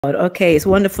Okay, it's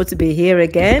wonderful to be here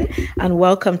again, and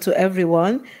welcome to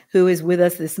everyone who is with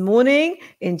us this morning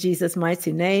in Jesus'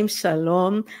 mighty name.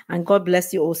 Shalom, and God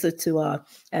bless you also to our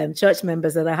church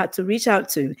members that I had to reach out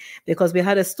to because we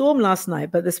had a storm last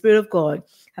night, but the Spirit of God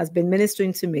has been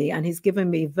ministering to me, and He's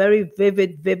given me very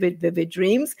vivid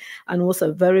dreams, and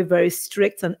also very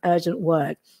strict and urgent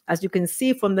word. As you can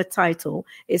see from the title,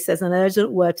 it says an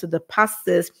urgent word to the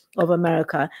pastors of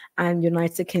America and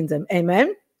United Kingdom.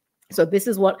 Amen. So this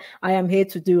is what I am here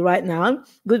to do right now.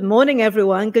 Good morning,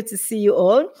 everyone. Good to see you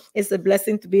all. It's a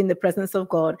blessing to be in the presence of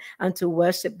God and to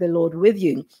worship the Lord with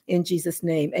you in Jesus'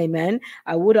 name. Amen.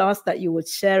 I would ask that you would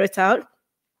share it out.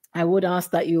 I would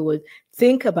ask that you would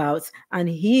think about and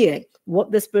hear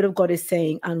what the Spirit of God is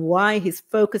saying and why He's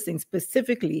focusing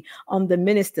specifically on the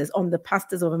ministers, on the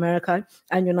pastors of America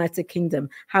and United Kingdom.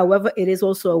 However, it is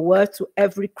also a word to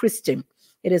every Christian.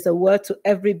 It is a word to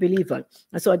every believer.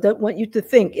 And so I don't want you to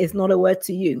think it's not a word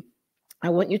to you. I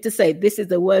want you to say, this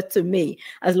is a word to me.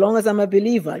 As long as I'm a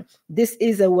believer, this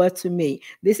is a word to me.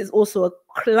 This is also a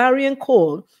clarion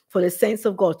call for the saints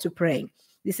of God to pray.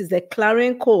 This is a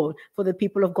clarion call for the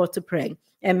people of God to pray.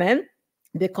 Amen.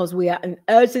 Because we are in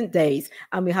urgent days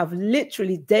and we have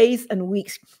literally days and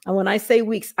weeks. And when I say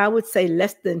weeks, I would say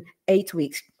less than 8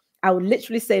 weeks. I would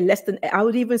literally say I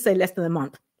would even say less than a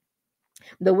month.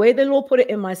 The way the Lord put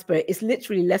it in my spirit is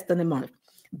literally less than a month.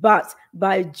 But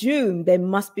by June, there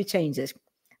must be changes.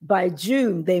 By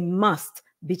June, there must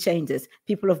be changes.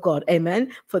 People of God,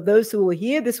 amen. For those who will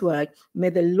hear this word, may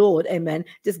the Lord, amen,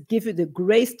 just give you the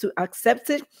grace to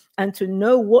accept it and to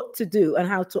know what to do and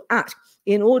how to act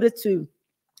in order to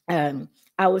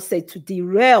I would say to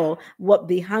derail what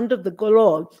the hand of the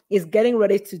Lord is getting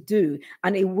ready to do.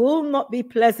 And it will not be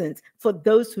pleasant for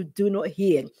those who do not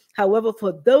hear. However,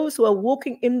 for those who are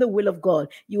walking in the will of God,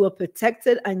 you are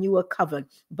protected and you are covered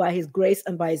by His grace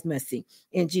and by His mercy.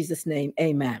 In Jesus' name,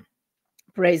 amen.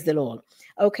 Praise the Lord.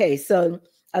 Okay, so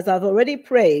as I've already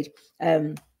prayed,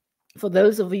 for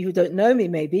those of you who don't know me,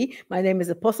 maybe, my name is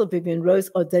Apostle Vivian Rose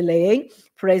Odeleye.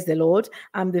 Praise the Lord.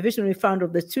 I'm the visionary founder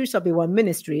of the Two Shall Be One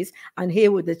Ministries. And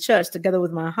here with the church, together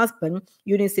with my husband,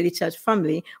 Union City Church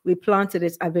Family, we planted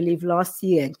it, I believe, last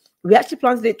year. We actually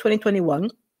planted it 2021.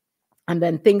 And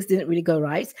then things didn't really go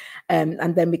right.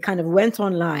 And then we kind of went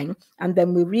online. And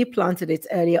then we replanted it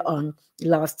earlier on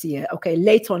last year. Okay,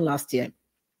 late on last year.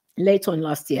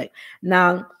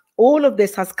 Now, all of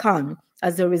this has come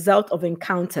as a result of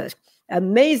encounters.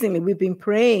 Amazingly, we've been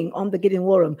praying on the Gideon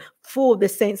War Room for the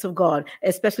saints of God,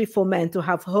 especially for men, to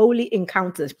have holy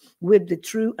encounters with the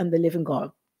true and the living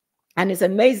God. And it's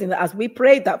amazing that as we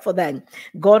prayed that for them,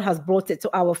 God has brought it to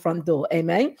our front door.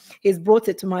 Amen. He's brought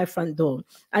it to my front door.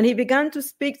 And He began to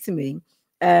speak to me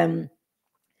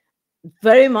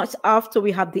very much after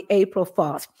we had the April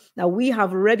fast. Now we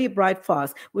have Ready Bride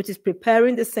fast, which is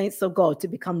preparing the saints of God to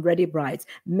become ready brides,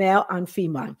 male and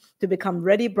female, to become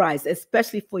ready brides,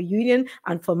 especially for union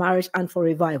and for marriage and for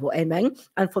revival. Amen.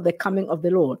 And for the coming of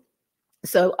the Lord.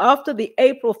 So after the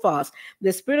April fast,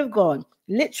 the Spirit of God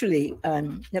literally,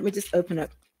 let me just open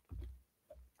up.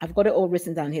 I've got it all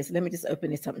written down here. So let me just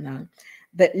open it up now.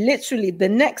 That literally the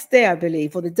next day, I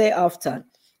believe, or the day after,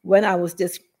 when I was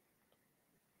just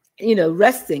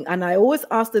resting. And I always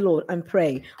ask the Lord and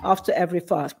pray after every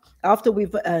fast, after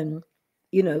we've,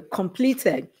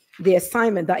 completed the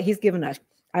assignment that He's given us.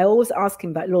 I always ask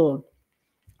Him that, Lord,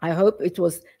 I hope it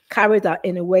was carried out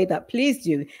in a way that pleased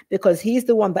you, because He's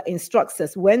the one that instructs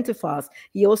us when to fast.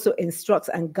 He also instructs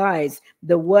and guides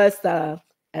the words that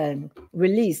are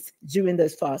released during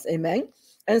those fasts. Amen.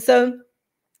 And so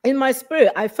in my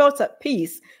spirit, I felt at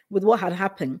peace with what had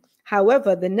happened.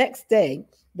 However, the next day,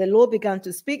 the Lord began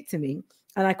to speak to me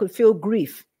and I could feel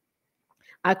grief.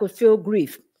 And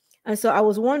so I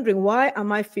was wondering, why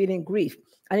am I feeling grief?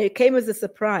 And it came as a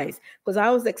surprise because I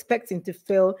was expecting to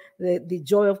feel the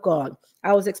joy of God.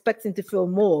 I was expecting to feel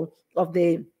more of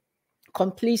the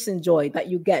completion joy that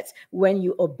you get when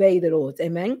you obey the Lord.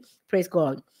 Amen. Praise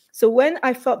God. So when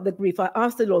I felt the grief, I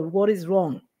asked the Lord, what is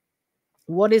wrong?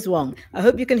 What is wrong? I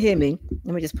hope you can hear me.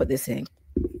 Let me just put this in.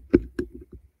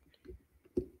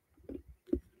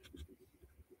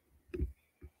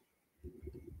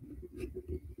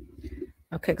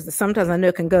 Okay, because sometimes I know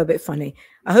it can go a bit funny.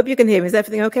 I hope you can hear me. Is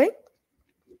everything okay?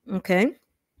 Okay.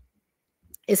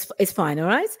 It's fine, all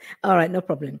right? All right, no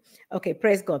problem. Okay,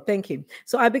 praise God. Thank you.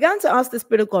 So I began to ask the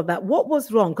Spirit of God that what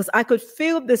was wrong, because I could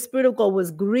feel the Spirit of God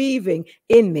was grieving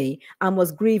in me and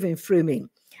was grieving through me.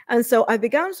 And so I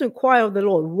began to inquire of the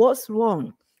Lord, what's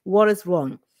wrong? What is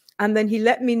wrong? And then He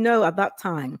let me know at that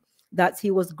time that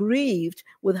He was grieved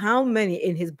with how many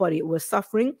in His body were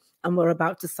suffering and were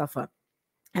about to suffer.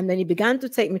 And then he began to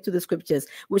take me to the scriptures,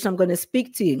 which I'm going to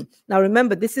speak to you. Now,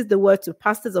 remember, this is the word to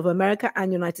pastors of America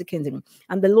and United Kingdom.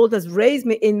 And the Lord has raised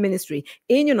me in ministry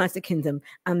in United Kingdom.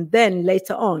 And then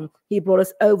later on, he brought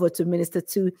us over to minister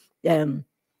to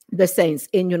the saints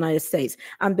in United States.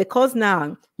 And because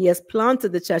now he has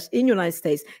planted the church in United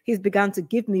States, he's begun to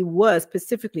give me words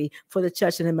specifically for the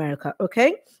church in America.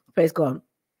 Okay? Praise God.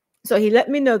 So he let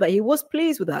me know that he was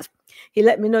pleased with us. He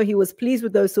let me know he was pleased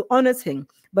with those who honored him,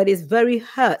 but is very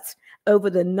hurt over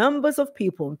the numbers of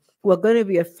people who are going to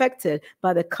be affected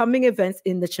by the coming events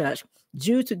in the church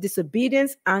due to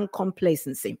disobedience and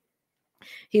complacency.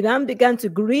 He then began to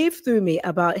grieve through me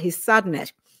about his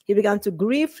sadness. He began to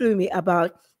grieve through me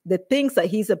about the things that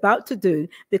he's about to do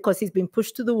because he's been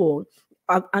pushed to the wall,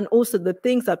 and also the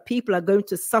things that people are going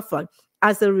to suffer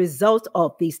as a result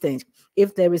of these things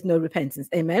if there is no repentance.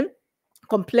 Amen.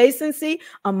 Complacency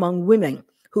among women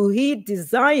who he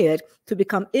desired to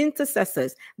become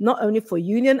intercessors, not only for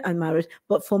union and marriage,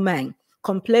 but for men.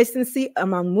 Complacency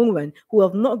among women who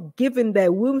have not given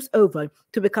their wombs over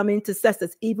to become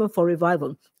intercessors, even for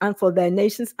revival and for their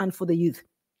nations and for the youth.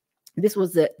 This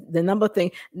was the number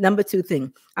two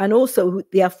thing. And also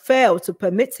they have failed to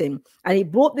permit him. And he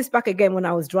brought this back again when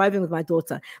I was driving with my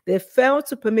daughter. They failed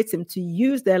to permit him to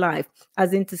use their life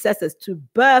as intercessors to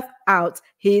birth out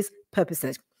his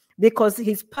purposes, because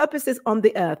his purposes on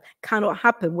the earth cannot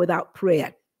happen without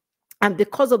prayer. And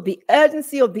because of the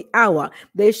urgency of the hour,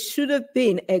 there should have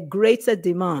been a greater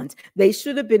demand. There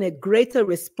should have been a greater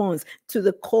response to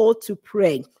the call to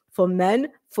pray for men,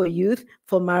 for youth,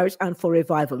 for marriage, and for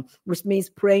revival, which means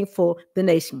praying for the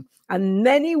nation. And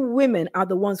many women are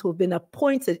the ones who have been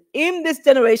appointed in this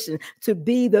generation to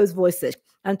be those voices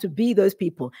and to be those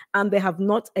people. And they have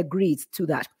not agreed to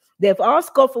that. They have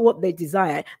asked God for what they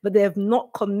desire, but they have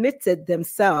not committed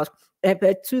themselves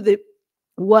to the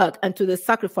work and to the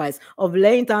sacrifice of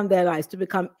laying down their lives to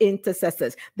become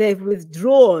intercessors. They've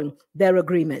withdrawn their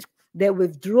agreement. They've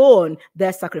withdrawn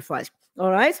their sacrifice.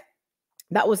 All right?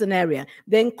 That was an area.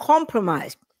 Then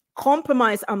compromise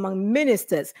among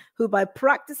ministers who, by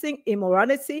practicing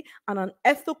immorality and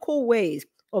unethical ways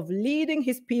of leading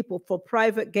his people for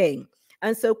private gain.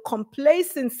 And so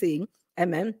complacency,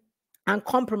 amen, and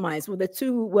compromise were the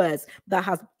two words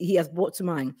that he has brought to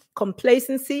mind.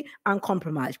 Complacency and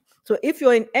compromise. So if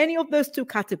you're in any of those two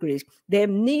categories, there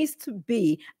needs to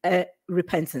be a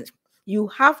repentance. You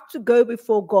have to go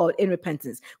before God in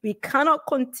repentance. We cannot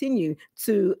continue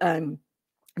to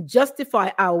justify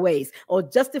our ways or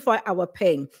justify our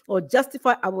pain or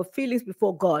justify our feelings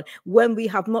before God when we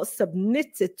have not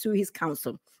submitted to his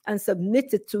counsel and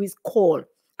submitted to his call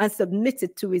and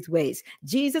submitted to his ways.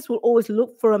 Jesus will always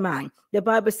look for a man. The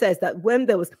Bible says that when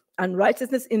there was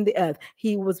unrighteousness in the earth,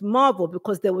 he was marveled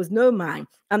because there was no man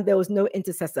and there was no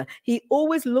intercessor. He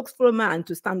always looks for a man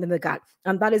to stand in the gap,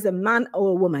 and that is a man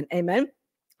or a woman. Amen.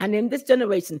 And in this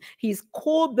generation, he's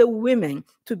called the women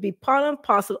to be part and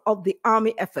parcel of the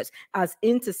army effort as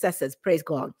intercessors. Praise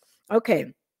God.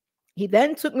 Okay. He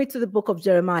then took me to the book of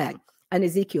Jeremiah and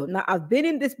Ezekiel. Now, I've been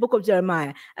in this book of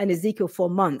Jeremiah and Ezekiel for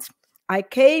months. I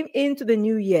came into the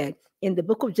new year in the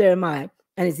book of Jeremiah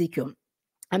and Ezekiel.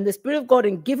 And the Spirit of God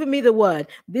had given me the word.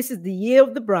 This is the year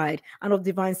of the bride and of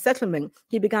divine settlement.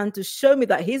 He began to show me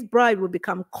that his bride will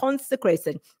become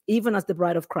consecrated, even as the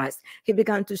bride of Christ. He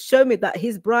began to show me that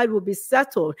his bride will be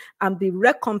settled and be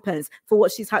recompensed for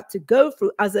what she's had to go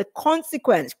through as a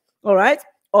consequence, all right,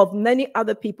 of many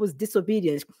other people's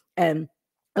disobedience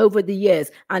over the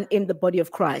years and in the body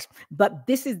of Christ. But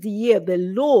this is the year of the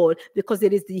Lord, because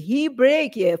it is the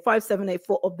Hebraic year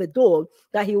 5784 of the dawn,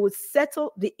 that he would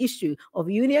settle the issue of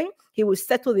union. He would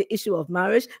settle the issue of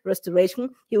marriage restoration.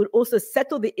 He would also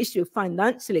settle the issue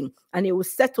financially, and he will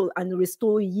settle and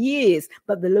restore years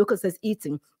that the locust has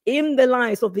eaten in the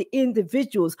lives of the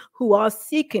individuals who are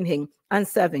seeking him and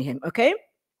serving him. Okay,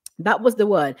 that was the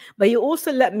word. But he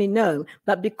also let me know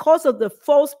that because of the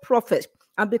false prophets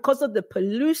and because of the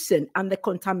pollution and the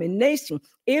contamination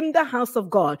in the house of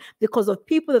God, because of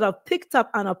people that have picked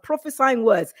up and are prophesying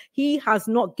words he has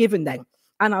not given them,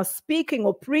 and are speaking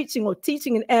or preaching or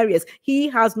teaching in areas he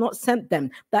has not sent them,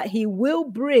 that he will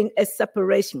bring a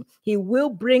separation. He will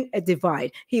bring a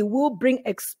divide. He will bring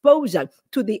exposure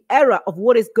to the error of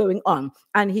what is going on.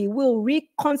 And he will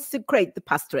reconsecrate the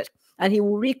pastorate, and he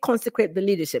will reconsecrate the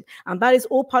leadership. And that is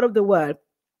all part of the word,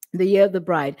 the year of the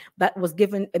bride, that was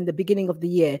given in the beginning of the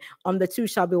year on the Two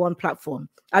Shall Be One platform.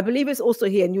 I believe it's also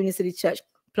here in Union City Church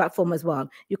platform as well.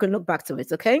 You can look back to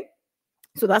it, okay?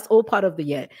 So that's all part of the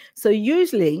year. So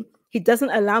usually he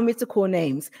doesn't allow me to call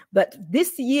names, but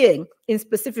this year in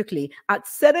specifically, at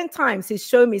certain times, he's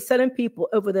shown me certain people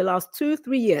over the last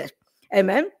 2-3 years.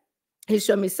 Amen. He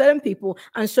showed me certain people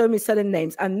and showed me certain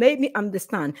names and made me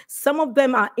understand. Some of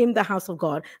them are in the house of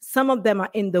God. Some of them are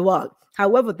in the world.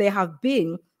 However, they have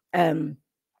been,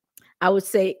 I would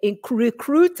say,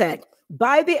 recruited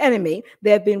by the enemy. They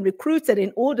have been recruited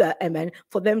in order, amen,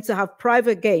 for them to have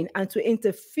private gain and to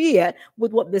interfere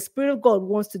with what the Spirit of God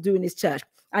wants to do in his church.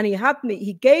 And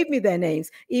he gave me their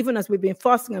names, even as we've been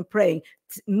fasting and praying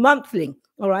monthly,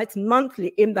 all right, monthly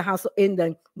in the house, in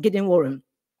the Gideon Warren.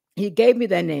 He gave me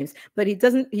their names, but he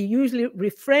usually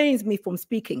refrains me from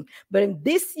speaking. But in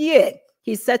this year,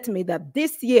 he said to me that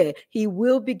this year he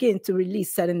will begin to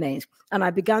release certain names. And I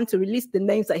began to release the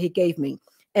names that he gave me.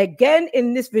 Again,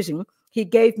 in this vision, he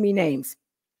gave me names.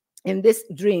 In this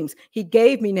dreams, he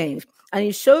gave me names and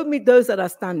he showed me those that are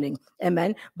standing.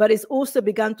 Amen. But it's also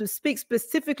begun to speak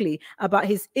specifically about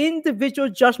his individual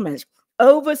judgments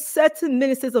over certain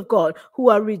ministers of God who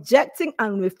are rejecting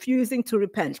and refusing to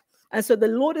repent. And so the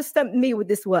Lord has sent me with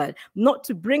this word, not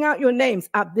to bring out your names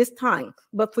at this time,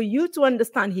 but for you to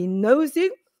understand he knows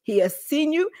you, he has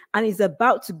seen you, and he's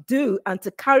about to do and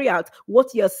to carry out what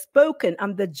he has spoken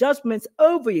and the judgments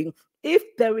over you if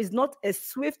there is not a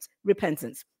swift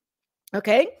repentance.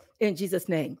 Okay, in Jesus'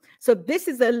 name. So this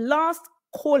is the last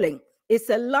calling. It's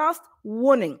a last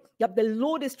warning that the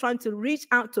Lord is trying to reach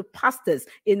out to pastors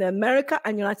in America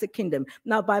and United Kingdom.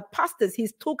 Now, by pastors,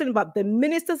 he's talking about the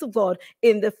ministers of God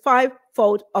in the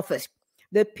fivefold office.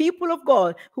 The people of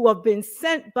God who have been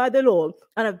sent by the Lord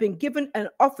and have been given an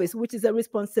office, which is a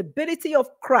responsibility of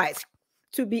Christ,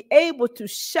 to be able to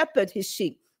shepherd his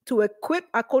sheep, to equip,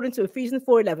 according to Ephesians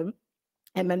 4:11,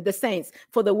 amen, the saints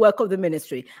for the work of the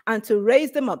ministry, and to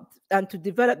raise them up and to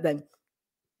develop them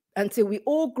until we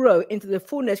all grow into the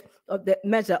fullness of the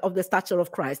measure of the stature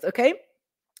of Christ. Okay,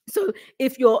 so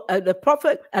if you're a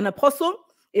prophet, an apostle,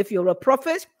 if you're a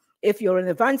prophet, if you're an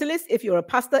evangelist, if you're a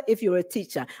pastor, if you're a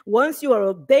teacher, once you are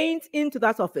ordained into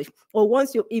that office, or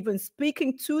once you're even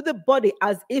speaking to the body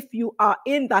as if you are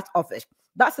in that office,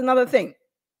 that's another thing.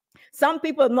 Some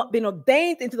people have not been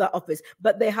ordained into that office,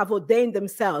 but they have ordained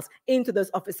themselves into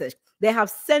those offices. They have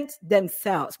sent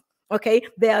themselves. Okay,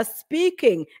 they are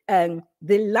speaking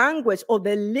the language or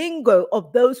the lingo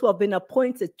of those who have been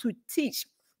appointed to teach,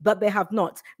 but they have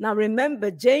not. Now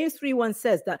remember, James 3:1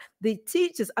 says that the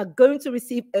teachers are going to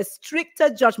receive a stricter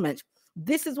judgment.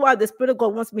 This is why the Spirit of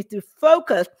God wants me to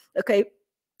focus, okay,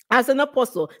 as an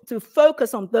apostle, to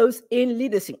focus on those in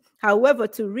leadership. However,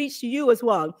 to reach you as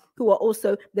well, who are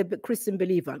also the Christian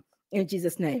believer, in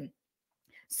Jesus' name.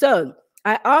 So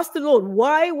I asked the Lord,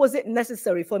 why was it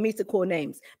necessary for me to call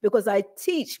names? Because I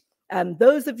teach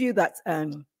those of you that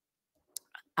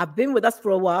have been with us for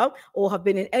a while or have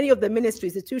been in any of the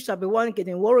ministries, the Two Shall Be One,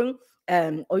 Gideon Warren,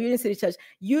 or Union City Church,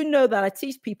 you know that I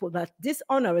teach people that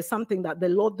dishonor is something that the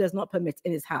Lord does not permit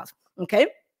in his house. Okay?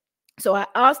 So I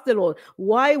asked the Lord,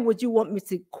 why would you want me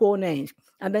to call names?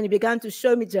 And then he began to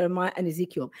show me Jeremiah and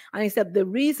Ezekiel. And he said, the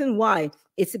reason why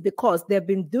is because they've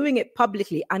been doing it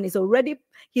publicly and he's already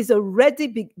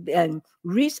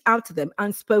reached out to them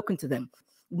and spoken to them.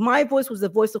 My voice was the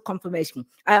voice of confirmation.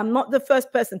 I am not the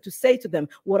first person to say to them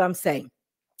what I'm saying.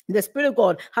 The Spirit of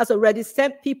God has already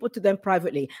sent people to them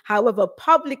privately. However,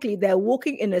 publicly, they're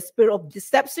walking in a spirit of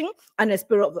deception and a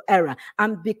spirit of error.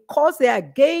 And because they are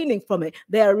gaining from it,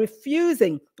 they are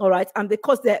refusing, all right? And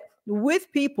because they're with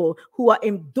people who are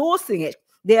endorsing it,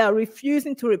 they are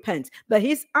refusing to repent. But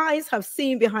his eyes have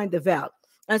seen behind the veil.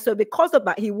 And so because of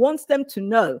that, he wants them to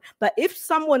know that if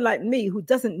someone like me who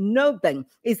doesn't know them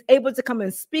is able to come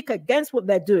and speak against what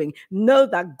they're doing, know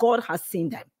that God has seen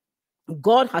them.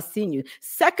 God has seen you.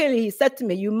 Secondly, he said to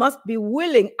me, you must be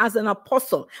willing as an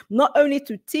apostle, not only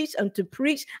to teach and to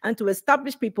preach and to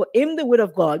establish people in the word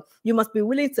of God, you must be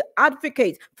willing to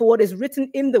advocate for what is written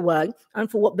in the word and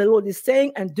for what the Lord is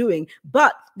saying and doing.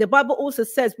 But the Bible also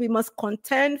says we must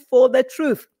contend for the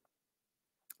truth.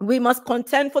 We must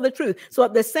contend for the truth. So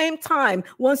at the same time,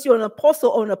 once you're an apostle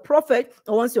or a prophet,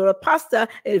 or once you're a pastor,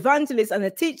 an evangelist, and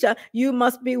a teacher, you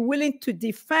must be willing to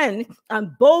defend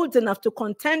and bold enough to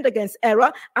contend against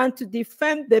error and to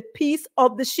defend the peace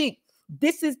of the sheep.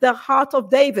 This is the heart of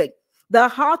David. The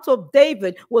heart of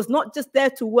David was not just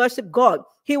there to worship God.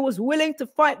 He was willing to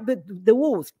fight the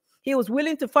wolves. He was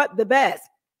willing to fight the bears.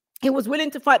 He was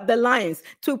willing to fight the lions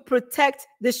to protect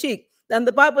the sheep. And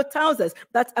the Bible tells us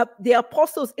that the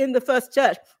apostles in the first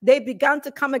church, they began to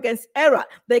come against error.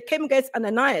 They came against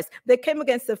Ananias. They came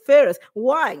against Sapphira.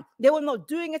 Why? They were not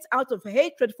doing it out of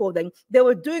hatred for them. They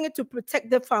were doing it to protect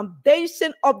the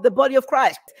foundation of the body of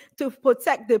Christ, to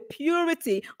protect the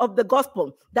purity of the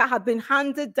gospel that had been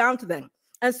handed down to them.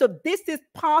 And so this is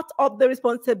part of the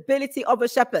responsibility of a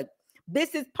shepherd.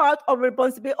 This is part of the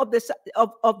responsibility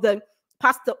of the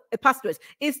pastorate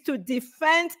is to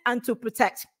defend and to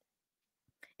protect.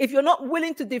 If you're not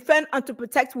willing to defend and to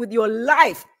protect with your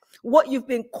life what you've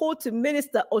been called to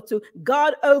minister or to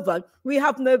guard over, we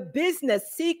have no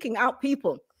business seeking out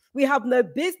people. We have no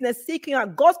business seeking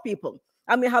out God's people.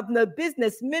 And we have no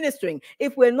business ministering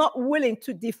if we're not willing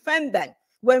to defend them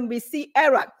when we see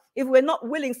error. If we're not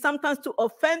willing sometimes to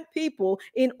offend people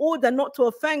in order not to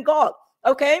offend God,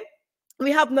 okay?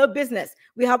 We have no business.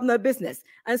 We have no business.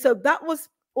 And so that was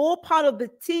all part of the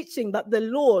teaching that the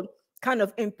Lord kind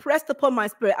of impressed upon my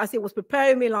spirit as He was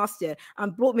preparing me last year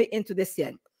and brought me into this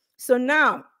year. So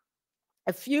now,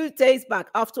 a few days back,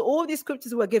 after all these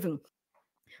scriptures were given,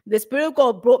 the Spirit of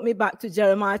God brought me back to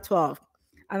Jeremiah 12.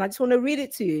 And I just want to read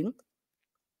it to you.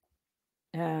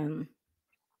 Okay,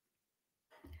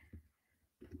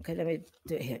 let me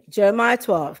do it here. Jeremiah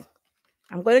 12.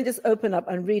 I'm going to just open up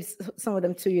and read some of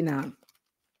them to you now.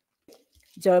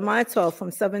 Jeremiah 12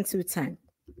 from 7 to 10.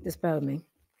 Just bear with me.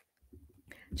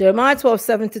 Jeremiah 12,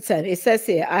 7 to 10. It says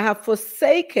here, I have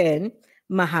forsaken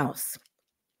my house.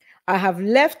 I have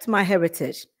left my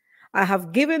heritage. I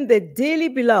have given the dearly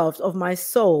beloved of my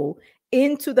soul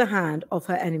into the hand of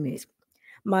her enemies.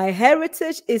 My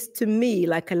heritage is to me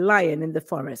like a lion in the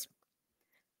forest.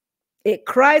 It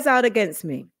cries out against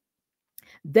me.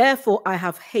 Therefore, I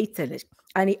have hated it.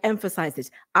 And he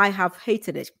emphasizes, I have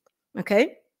hated it.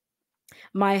 Okay?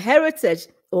 My heritage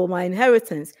or my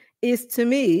inheritance is to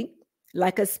me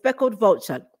like a speckled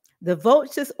vulture. The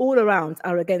vultures all around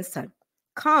are against her.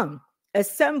 Come,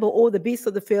 assemble all the beasts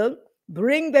of the field,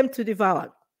 bring them to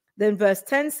devour. Then verse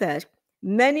 10 says,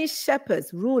 many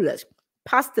shepherds, rulers,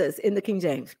 pastors in the King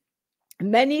James,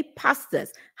 many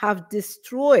pastors have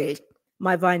destroyed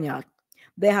my vineyard.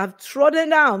 They have trodden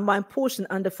down my portion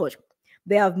underfoot.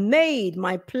 They have made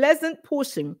my pleasant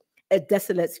portion a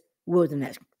desolate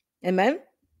wilderness. Amen.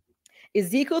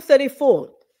 Ezekiel 34.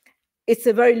 It's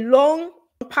a very long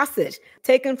passage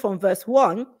taken from verse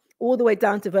 1 all the way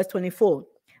down to verse 24.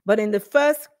 But in the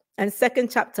first and second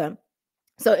chapter,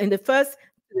 so in the first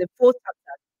to the fourth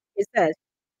chapter, it says,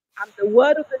 and the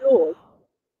word of the Lord.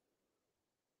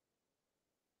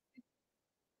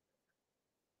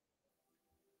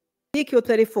 Ezekiel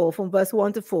 34 from verse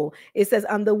 1 to 4, it says,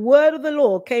 and the word of the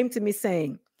Lord came to me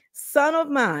saying, Son of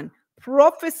man,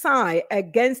 prophesy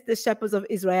against the shepherds of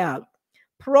Israel.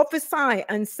 Prophesy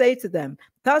and say to them,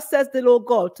 thus says the Lord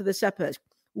God to the shepherds,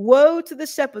 woe to the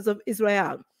shepherds of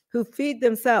Israel who feed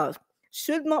themselves.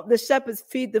 Should not the shepherds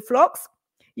feed the flocks?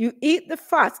 You eat the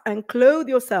fat and clothe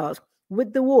yourselves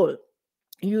with the wool.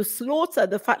 You slaughter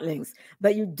the fatlings,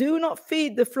 but you do not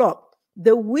feed the flock.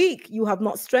 The weak you have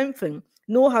not strengthened,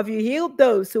 nor have you healed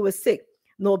those who were sick,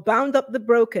 nor bound up the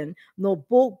broken, nor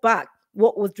brought back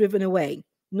what was driven away,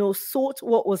 nor sought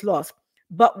what was lost.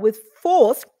 But with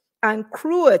force and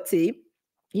cruelty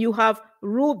you have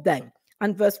ruled them.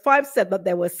 And verse 5 said that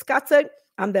they were scattered,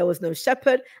 and there was no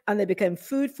shepherd, and they became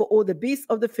food for all the beasts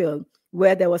of the field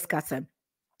where they were scattered.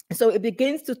 So it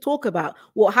begins to talk about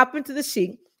what happened to the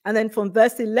sheep. And then from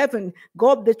verse 11,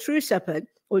 God, the true shepherd,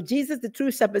 or Jesus, the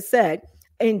true shepherd, said,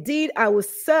 indeed, I will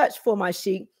search for my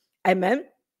sheep, amen,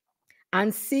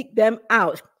 and seek them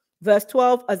out. Verse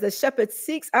 12, as the shepherd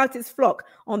seeks out his flock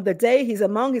on the day he's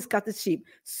among his scattered sheep,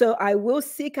 so I will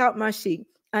seek out my sheep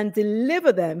and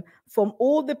deliver them from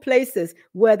all the places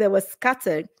where they were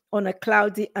scattered on a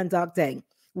cloudy and dark day.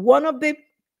 One of the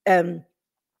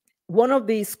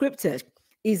scriptures,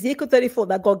 Ezekiel 34,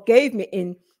 that God gave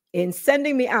me in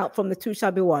sending me out from the two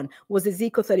shall be one, was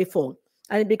Ezekiel 34.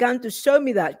 And it began to show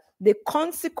me that the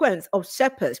consequence of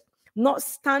shepherds not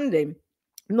standing,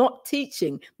 not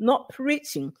teaching, not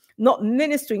preaching, not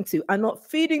ministering to, and not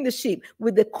feeding the sheep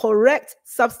with the correct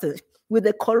substance, with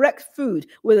the correct food,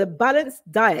 with a balanced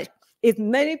diet. If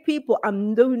many people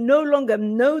no longer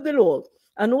know the Lord,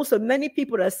 and also many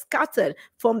people are scattered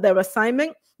from their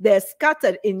assignment, they're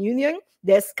scattered in union,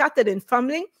 they're scattered in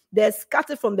family, they're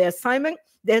scattered from their assignment,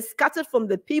 they're scattered from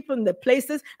the people and the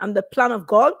places and the plan of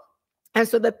God. And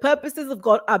so the purposes of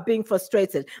God are being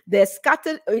frustrated. They're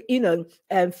scattered,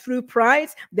 through pride.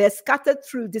 They're scattered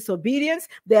through disobedience.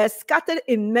 They're scattered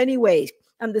in many ways.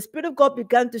 And the Spirit of God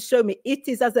began to show me it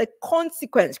is as a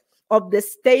consequence of the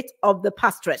state of the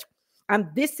pastorate. And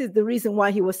this is the reason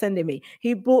why he was sending me.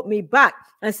 He brought me back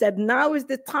and said, now is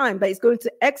the time that he's going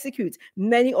to execute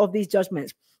many of these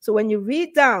judgments. So when you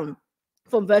read down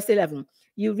from verse 11,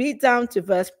 you read down to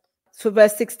verse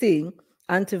 16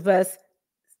 and to verse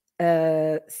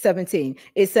 17,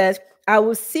 it says, I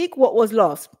will seek what was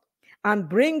lost and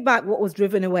bring back what was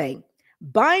driven away,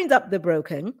 bind up the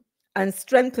broken and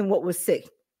strengthen what was sick.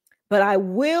 But I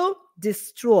will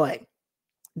destroy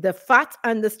the fat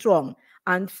and the strong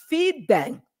and feed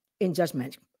them in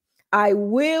judgment. I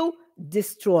will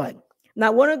destroy.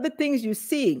 Now, one of the things you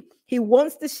see, he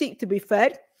wants the sheep to be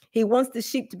fed. He wants the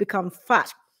sheep to become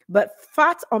fat, but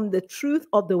fat on the truth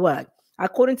of the word.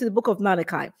 According to the book of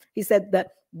Malachi, he said that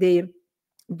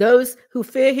those who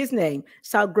fear his name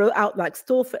shall grow out like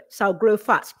shall grow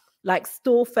fat like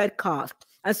store-fed calves.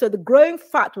 And so the growing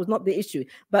fat was not the issue,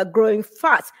 but growing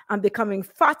fat and becoming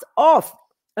fat off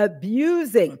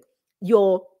abusing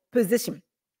your position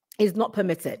is not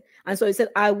permitted. And so he said,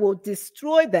 I will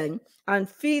destroy them and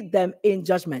feed them in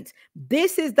judgment.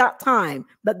 This is that time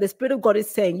that the Spirit of God is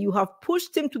saying, you have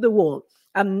pushed him to the wall.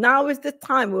 And now is the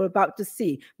time we're about to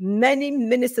see many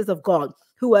ministers of God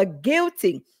who are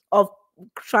guilty of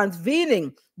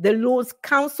transvening the Lord's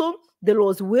counsel, the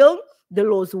Lord's will, the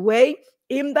Lord's way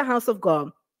in the house of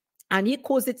God. And he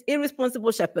calls it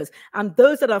irresponsible shepherds and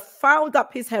those that have fouled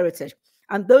up his heritage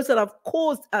and those that have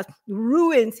caused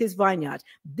ruins his vineyard.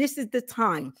 This is the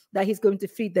time that he's going to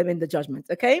feed them in the judgment.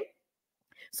 Okay.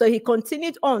 So he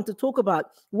continued on to talk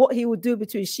about what he would do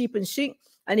between sheep and sheep.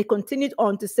 And he continued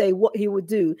on to say what he would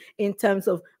do in terms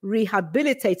of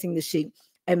rehabilitating the sheep.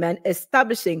 Amen.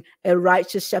 Establishing a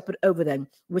righteous shepherd over them,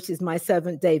 which is my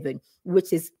servant David,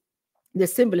 which is the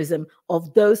symbolism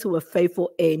of those who are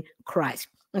faithful in Christ.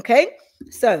 Okay.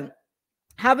 So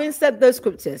having said those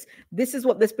scriptures, this is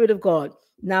what the Spirit of God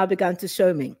now began to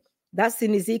show me. That's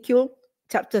in Ezekiel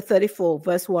chapter 34,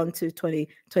 verse 1 to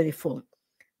 24.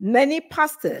 Many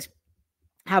pastors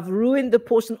have ruined the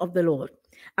portion of the Lord.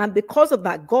 And because of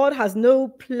that, God has no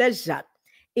pleasure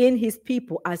in his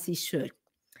people as he should.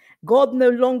 God no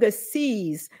longer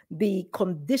sees the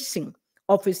condition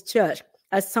of his church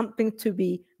as something to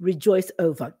be rejoiced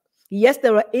over. Yes,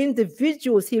 there are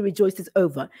individuals he rejoices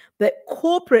over, but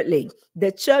corporately,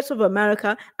 the Church of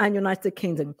America and United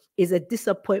Kingdom is a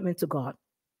disappointment to God.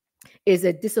 Is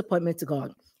a disappointment to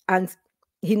God. And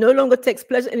he no longer takes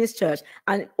pleasure in his church,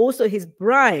 and also his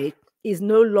bride is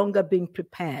no longer being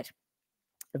prepared.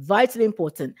 Vitally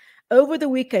important. Over the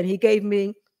weekend, he gave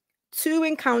me 2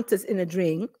 encounters in a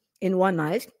dream in one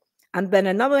night, and then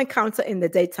another encounter in the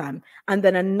daytime, and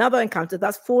then another encounter.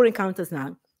 That's 4 encounters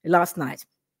now, last night.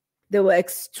 They were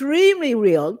extremely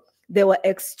real. They were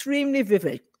extremely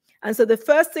vivid. And so the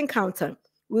first encounter,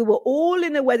 we were all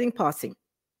in a wedding party,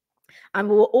 and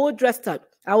we were all dressed up.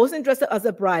 I wasn't dressed up as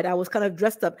a bride. I was kind of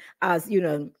dressed up as,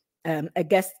 a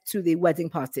guest to the wedding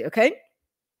party, okay?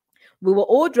 We were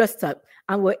all dressed up,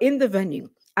 and we're in the venue.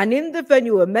 And in the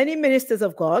venue were many ministers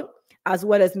of God, as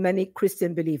well as many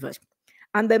Christian believers.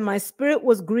 And then my spirit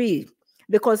was grieved,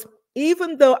 because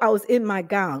even though I was in my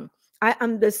gown, I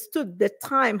understood the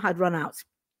time had run out.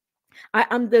 I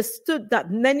understood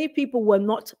that many people were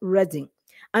not ready.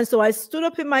 And so I stood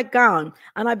up in my gown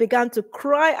and I began to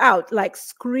cry out, like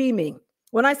screaming.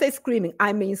 When I say screaming,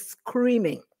 I mean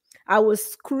screaming. I was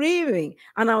screaming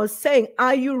and I was saying,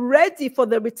 are you ready for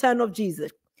the return of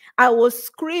Jesus? I was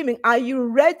screaming, are you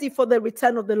ready for the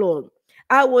return of the Lord?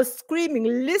 I was screaming,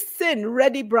 listen,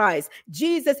 ready brides,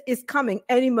 Jesus is coming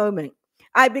any moment.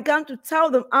 I began to tell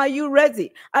them, are you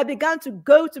ready? I began to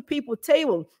go to people's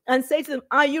table and say to them,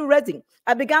 are you ready?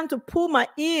 I began to pull my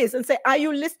ears and say, are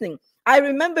you listening? I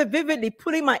remember vividly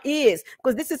pulling my ears,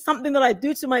 because this is something that I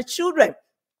do to my children.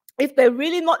 If they're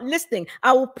really not listening,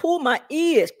 I will pull my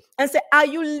ears and say, are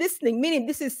you listening? Meaning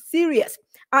this is serious.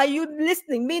 Are you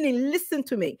listening? Meaning listen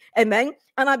to me. Amen.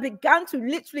 And I began to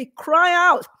literally cry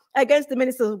out against the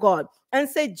ministers of God and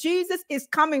say, Jesus is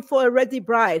coming for a ready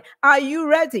bride. Are you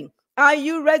ready? Are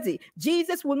you ready?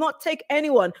 Jesus will not take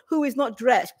anyone who is not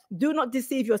dressed. Do not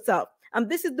deceive yourself. And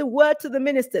this is the word to the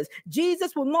ministers.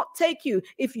 Jesus will not take you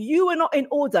if you are not in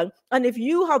order, and if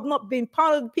you have not been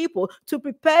part of the people to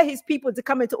prepare his people to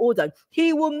come into order.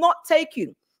 He will not take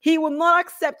you. He will not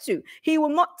accept you. He will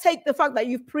not take the fact that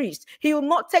you've preached. He will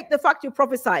not take the fact you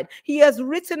prophesied. He has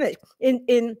written it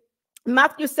in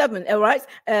Matthew 7, all right,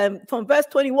 from verse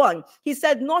 21, he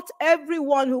said, not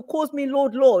everyone who calls me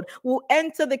Lord, Lord will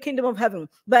enter the kingdom of heaven,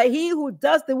 but he who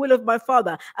does the will of my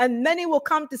Father. And many will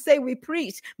come to say we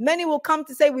preached. Many will come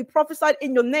to say we prophesied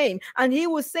in your name. And he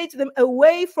will say to them,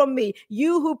 away from me,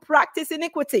 you who practice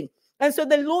iniquity. And so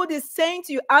the Lord is saying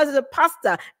to you as a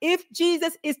pastor, if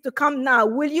Jesus is to come now,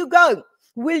 will you go?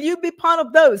 Will you be part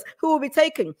of those who will be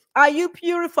taken? Are you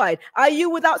purified? Are you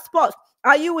without spot?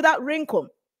 Are you without wrinkle?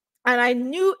 And I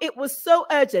knew it was so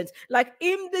urgent. Like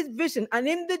in this vision and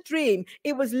in the dream,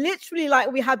 it was literally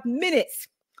like we had minutes.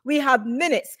 We had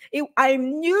minutes. I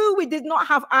knew we did not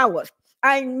have hours.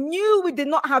 I knew we did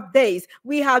not have days.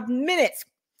 We had minutes.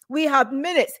 We have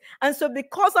minutes. And so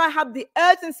because I had the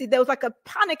urgency, there was like a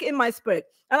panic in my spirit.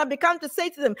 And I began to say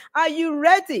to them, are you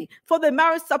ready for the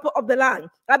marriage supper of the Lamb?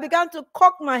 I began to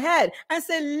cock my head and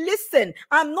say, listen,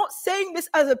 I'm not saying this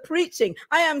as a preaching.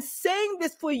 I am saying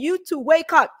this for you to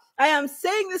wake up. I am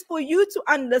saying this for you to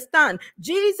understand.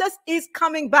 Jesus is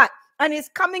coming back, and he's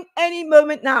coming any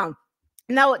moment now.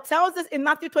 Now, it tells us in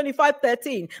Matthew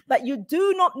 25:13 that you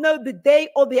do not know the day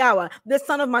or the hour the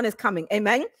Son of Man is coming.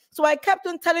 Amen. So I kept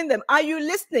on telling them, are you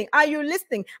listening? Are you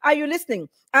listening? Are you listening?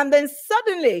 And then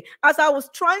suddenly, as I was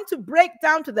trying to break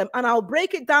down to them, and I'll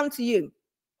break it down to you,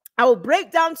 I will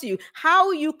break down to you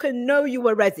how you can know you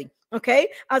were ready. Okay,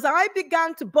 as I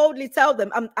began to boldly tell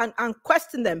them and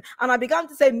question them, and I began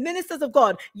to say, ministers of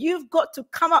God, you've got to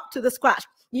come up to the scratch.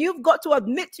 You've got to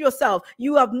admit to yourself,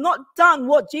 you have not done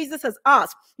what Jesus has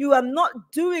asked. You are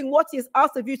not doing what he has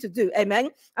asked of you to do. Amen.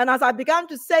 And as I began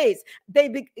to say it,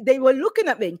 they were looking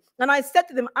at me, and I said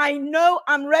to them, I know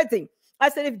I'm ready. I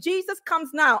said, if Jesus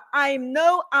comes now, I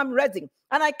know I'm ready.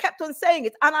 And I kept on saying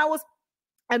it, and I was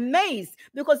amazed,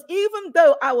 because even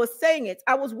though I was saying it,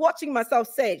 I was watching myself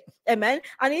say it. Amen.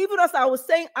 And even as I was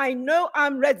saying, I know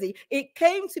I'm ready, it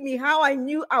came to me how I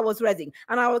knew I was ready.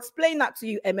 And I'll explain that to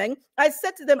you. Amen. I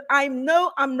said to them, I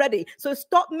know I'm ready. So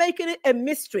stop making it a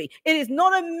mystery. It is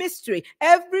not a mystery.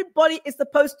 Everybody is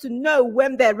supposed to know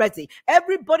when they're ready.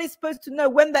 Everybody's supposed to know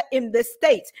when they're in the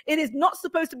state. It is not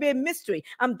supposed to be a mystery.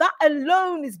 And that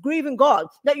alone is grieving God,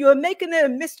 that you're making it a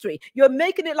mystery. You're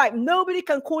making it like nobody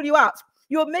can call you out.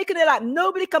 You're making it like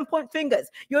nobody can point fingers.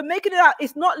 You're making it out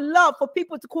it's not love for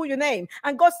people to call your name.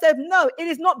 And God said, no, it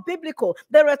is not biblical.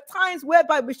 There are times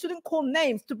whereby we shouldn't call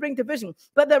names to bring division.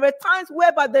 But there are times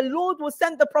whereby the Lord will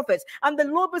send the prophets, and the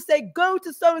Lord will say, go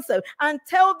to so-and-so and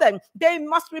tell them they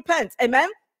must repent. Amen.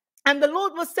 And the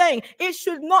Lord was saying, it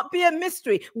should not be a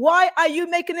mystery. Why are you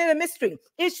making it a mystery?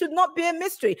 It should not be a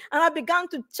mystery. And I began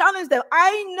to challenge them.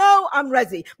 I know I'm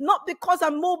ready, not because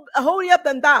I'm more holier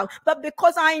than thou, but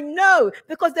because I know,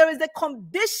 because there is a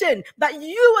condition that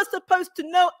you are supposed to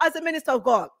know as a minister of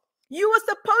God. You are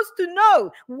supposed to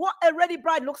know what a ready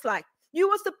bride looks like. You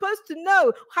were supposed to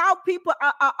know how people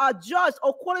are judged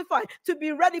or qualified to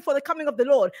be ready for the coming of the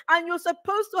Lord. And you're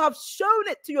supposed to have shown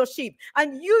it to your sheep.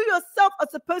 And you yourself are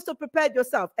supposed to have prepared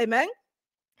yourself. Amen.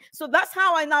 So that's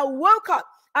how I now woke up.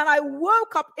 And I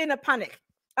woke up in a panic.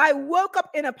 I woke up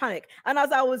in a panic. And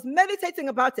as I was meditating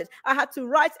about it, I had to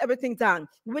write everything down,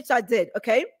 which I did.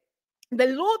 Okay. The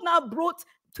Lord now brought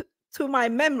to my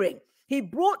memory. He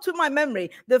brought to my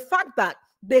memory the fact that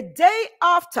the day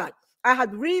after I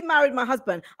had remarried my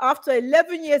husband after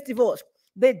 11 years divorce,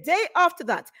 the day after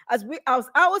that, I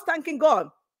was thanking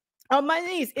God on my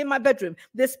knees in my bedroom,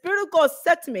 the Spirit of God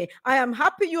said to me, I am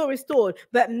happy you're restored,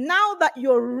 but now that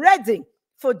you're ready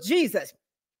for Jesus,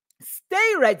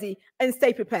 stay ready and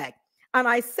stay prepared. And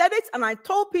I said it, and I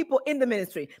told people in the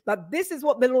ministry that this is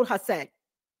what the Lord has said.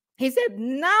 He said,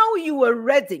 now you are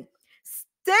ready,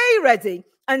 stay ready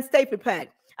and stay prepared.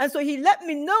 And so he let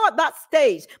me know at that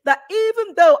stage that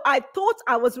even though I thought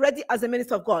I was ready as a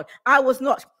minister of God, I was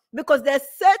not. Because there's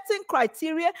certain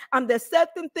criteria and there's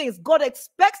certain things God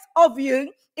expects of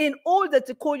you in order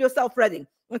to call yourself ready.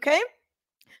 Okay?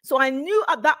 So I knew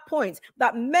at that point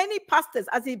that many pastors,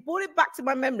 as he brought it back to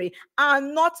my memory, are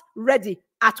not ready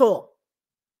at all.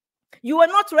 You are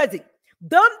not ready.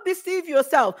 Don't deceive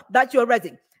yourself that you're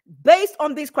ready based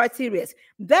on these criteria.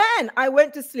 Then I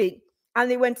went to sleep. And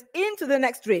they went into the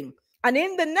next dream. And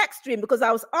in the next dream, because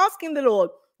I was asking the Lord,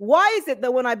 why is it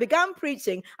that when I began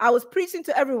preaching, I was preaching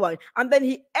to everyone, and then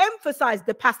he emphasized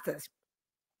the pastors?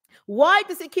 Why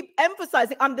does he keep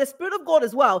emphasizing? And the Spirit of God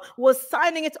as well was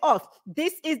signing it off.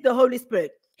 This is the Holy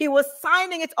Spirit. He was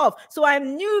signing it off. So I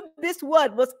knew this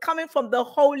word was coming from the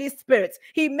Holy Spirit.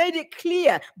 He made it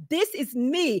clear. This is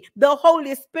me, the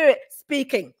Holy Spirit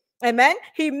speaking. Amen.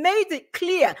 He made it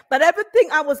clear that everything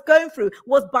I was going through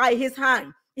was by his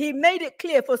hand. He made it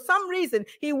clear. For some reason,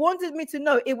 he wanted me to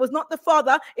know it was not the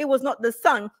Father, it was not the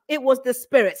Son, it was the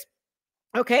Spirit.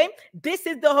 Okay, this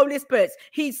is the Holy Spirit.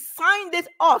 He signed it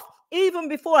off even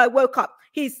before I woke up.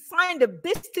 He signed it.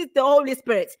 This is the Holy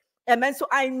Spirit. Amen. So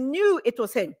I knew it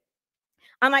was him.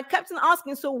 And I kept on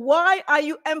asking, so why are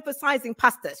you emphasizing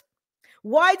pastors?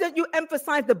 Why don't you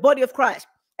emphasize the body of Christ?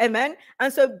 Amen.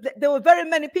 And so there were very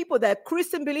many people there,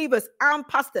 Christian believers and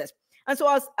pastors. And so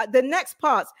as the next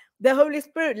part, the Holy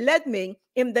Spirit led me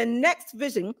in the next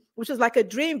vision, which was like a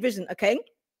dream vision. Okay.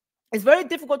 It's very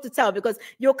difficult to tell because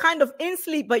you're kind of in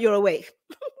sleep, but you're awake.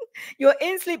 You're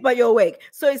in sleep, but you're awake.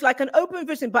 So it's like an open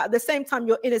vision, but at the same time,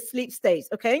 you're in a sleep state.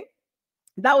 Okay.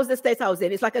 That was the state I was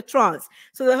in. It's like a trance.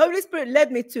 So the Holy Spirit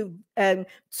led me to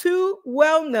two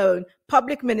well-known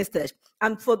public ministers.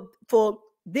 And for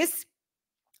this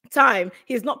time,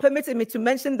 he's not permitted me to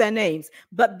mention their names,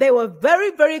 but they were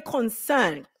very, very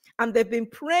concerned, and they've been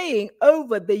praying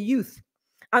over the youth.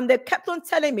 And they kept on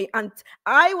telling me, and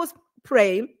I was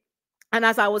praying, and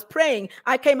as I was praying,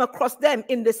 I came across them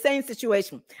in the same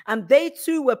situation, and they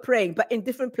too were praying, but in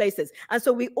different places. And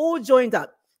so we all joined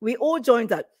up. We all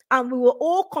joined up, and we were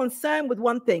all concerned with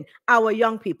one thing: our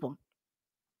young people.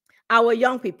 Our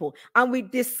young people. And we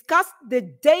discussed the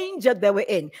danger they were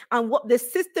in and what the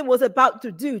system was about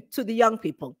to do to the young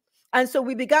people. And so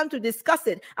we began to discuss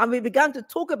it, and we began to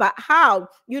talk about how,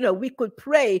 we could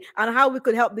pray and how we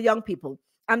could help the young people.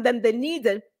 And then they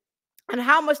needed, and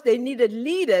how much they needed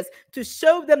leaders to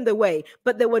show them the way,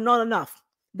 but there were not enough.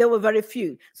 There were very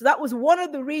few. So that was one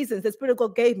of the reasons the Spirit of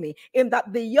God gave me, in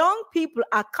that the young people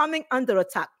are coming under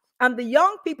attack. And the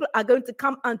young people are going to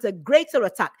come under greater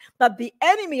attack. But the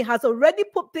enemy has already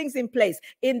put things in place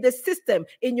in the system,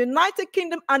 in United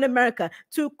Kingdom and America,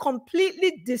 to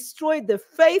completely destroy the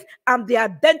faith and the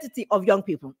identity of young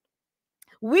people.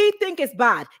 We think it's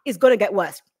bad. It's going to get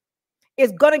worse.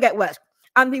 It's going to get worse.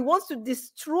 And he wants to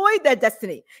destroy their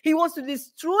destiny. He wants to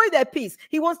destroy their peace.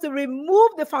 He wants to remove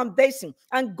the foundation.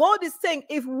 And God is saying,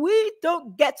 if we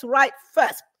don't get right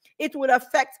first, it will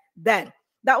affect them.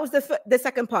 That was the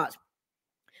second part.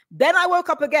 Then I woke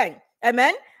up again.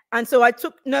 Amen. And so I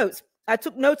took notes. I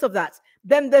took notes of that.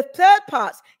 Then the third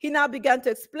part, he now began to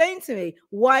explain to me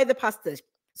why the pastors.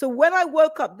 So when I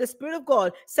woke up, the Spirit of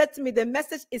God said to me, the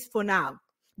message is for now.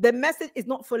 The message is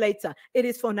not for later. It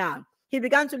is for now. He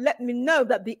began to let me know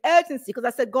that the urgency, because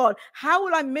I said, God, how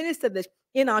will I minister this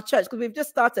in our church? Because we've just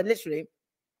started, literally.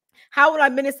 How will I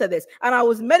minister this? And I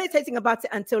was meditating about it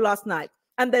until last night.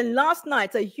 And then last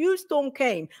night, a huge storm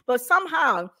came, but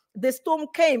somehow the storm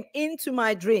came into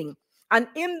my dream. And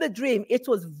in the dream, it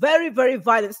was very, very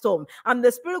violent storm. And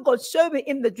the Spirit of God showed me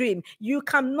in the dream, you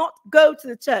cannot go to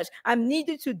the church. I need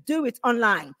you to do it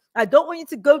online. I don't want you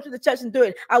to go to the church and do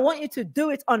it. I want you to do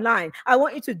it online. I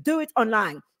want you to do it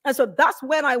online. And so that's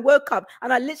when I woke up,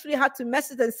 and I literally had to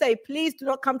message and say, please do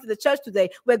not come to the church today.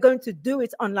 We're going to do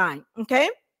it online. Okay?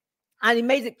 And he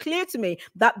made it clear to me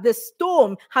that the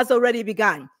storm has already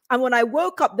begun. And when I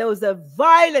woke up, there was a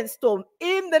violent storm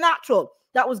in the natural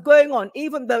that was going on,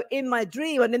 even though in my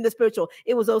dream and in the spiritual,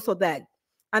 it was also there.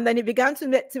 And then he began to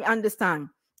let me understand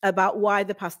about why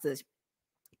the pastors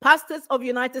of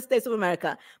United States of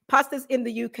America, pastors in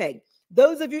the UK,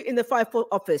 those of you in the fivefold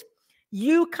office,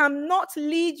 you cannot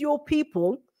lead your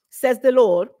people, says the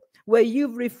Lord, where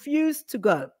you've refused to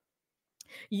go.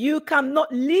 You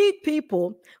cannot lead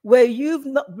people where you've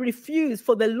not refused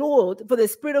for the Lord, for the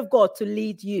Spirit of God to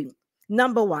lead you.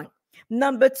 Number one.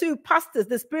 Number two, pastors,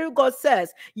 the Spirit of God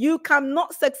says, you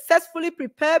cannot successfully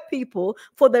prepare people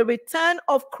for the return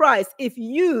of Christ if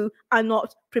you are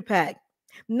not prepared.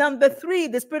 Number three,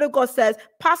 the Spirit of God says,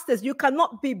 pastors, you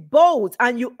cannot be bold,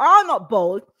 and you are not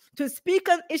bold, to speak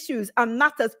on issues and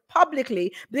matters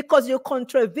publicly because you're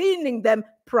contravening them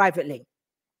privately.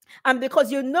 And because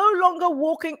you're no longer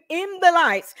walking in the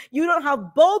light, you don't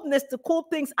have boldness to call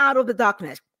things out of the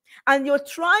darkness. And you're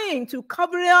trying to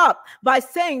cover it up by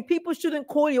saying people shouldn't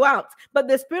call you out. But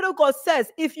the Spirit of God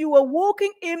says, if you were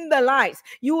walking in the light,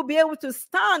 you will be able to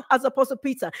stand as Apostle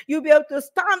Peter. You'll be able to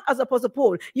stand as Apostle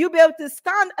Paul. You'll be able to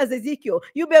stand as Ezekiel.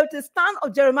 You'll be able to stand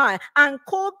as Jeremiah and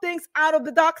call things out of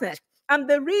the darkness. And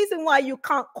the reason why you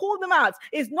can't call them out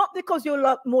is not because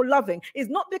you're more loving. It's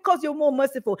not because you're more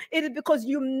merciful. It is because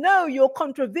you know you're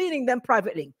contravening them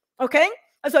privately. Okay?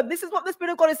 And so this is what the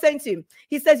Spirit of God is saying to you.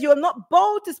 He says you're not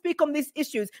bold to speak on these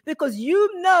issues because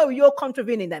you know you're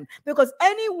contravening them. Because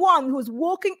anyone who's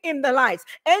walking in the light,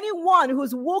 anyone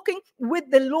who's walking with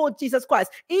the Lord Jesus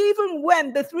Christ, even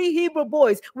when the three Hebrew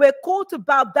boys were called to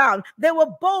bow down, they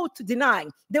were bold to deny.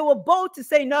 They were bold to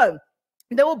say no.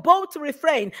 They were bold to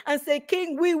refrain and say,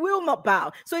 King, we will not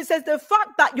bow. So it says the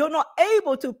fact that you're not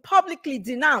able to publicly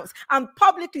denounce and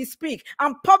publicly speak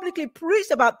and publicly preach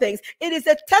about things, it is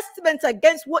a testament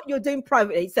against what you're doing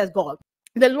privately, says God.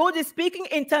 The Lord is speaking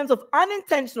in terms of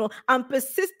unintentional and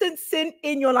persistent sin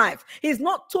in your life. He's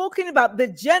not talking about the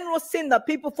general sin that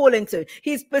people fall into.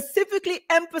 He's specifically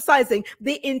emphasizing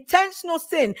the intentional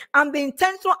sin and the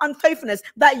intentional unfaithfulness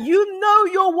that you know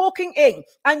you're walking in,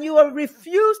 and you have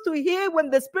refused to hear when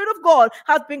the Spirit of God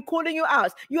has been calling you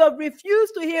out. You have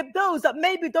refused to hear those that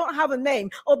maybe don't have a name,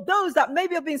 or those that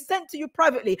maybe have been sent to you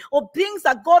privately, or things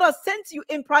that God has sent to you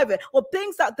in private, or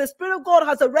things that the Spirit of God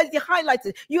has already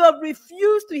highlighted. You have refused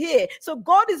to hear. So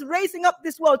God is raising up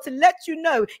this world to let you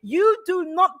know you do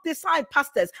not decide,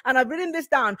 pastors, and I've written this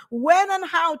down, when and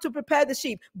how to prepare the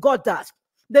sheep. God does.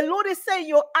 The Lord is saying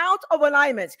you're out of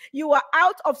alignment. You are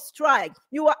out of stride.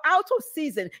 You are out of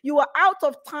season. You are out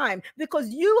of time because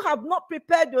you have not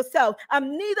prepared yourself,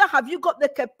 and neither have you got the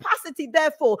capacity,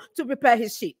 therefore, to prepare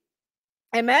his sheep.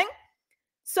 Amen.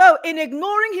 So in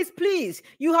ignoring his pleas,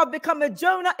 you have become a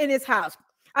Jonah in his house.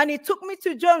 And he took me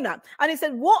to Jonah. And he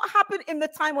said, what happened in the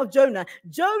time of Jonah?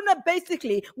 Jonah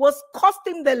basically was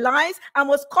costing the lives and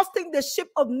was costing the ship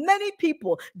of many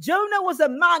people. Jonah was a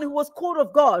man who was called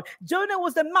of God. Jonah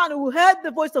was a man who heard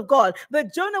the voice of God.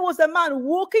 But Jonah was a man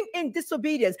walking in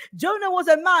disobedience. Jonah was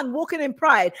a man walking in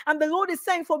pride. And the Lord is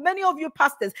saying, for many of you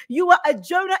pastors, you are a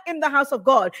Jonah in the house of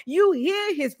God. You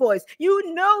hear his voice.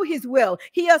 You know his will.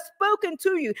 He has spoken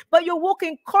to you, but you're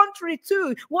walking contrary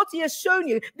to what he has shown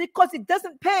you because it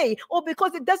doesn't pay, or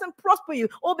because it doesn't prosper you,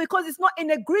 or because it's not in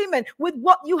agreement with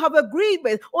what you have agreed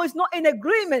with, or it's not in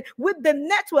agreement with the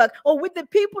network, or with the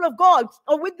people of God,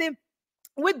 or with the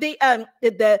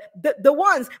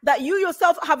ones that you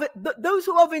yourself have, those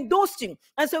who have endorsed you.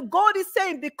 And so God is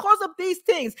saying, because of these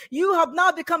things, you have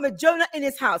now become a Jonah in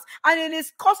his house, and it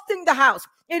is costing the house.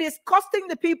 It is costing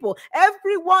the people.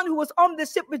 Everyone who was on the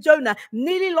ship with Jonah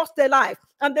nearly lost their life.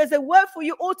 And there's a word for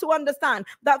you all to understand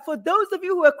that for those of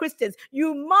you who are Christians,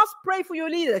 you must pray for your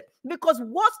leaders, because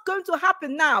what's going to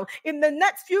happen now in the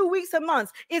next few weeks and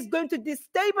months is going to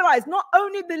destabilize not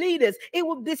only the leaders, it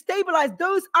will destabilize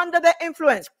those under their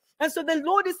influence. And so the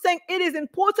Lord is saying it is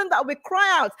important that we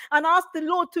cry out and ask the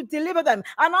Lord to deliver them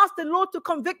and ask the Lord to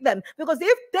convict them. Because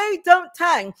if they don't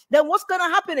turn, then what's going to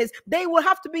happen is they will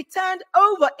have to be turned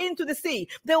over into the sea.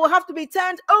 They will have to be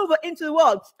turned over into the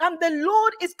world. And the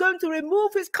Lord is going to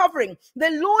remove his covering. The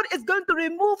Lord is going to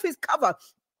remove his cover.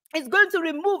 He's going to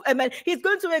remove, amen. He's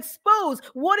going to expose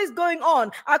what is going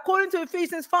on. According to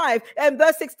Ephesians 5 and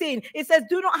verse 16, it says,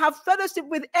 do not have fellowship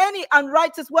with any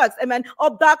unrighteous works, amen,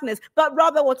 of darkness, but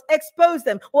rather what? Expose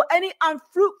them. Or any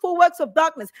unfruitful works of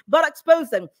darkness, but expose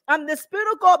them. And the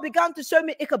Spirit of God began to show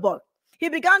me Ichabod. He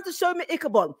began to show me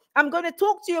Ichabod. I'm going to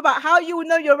talk to you about how you will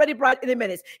know you're already bright in a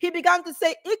minute. He began to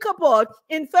say Ichabod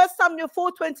in 1 Samuel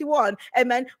 4:21,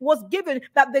 amen, was given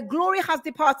that the glory has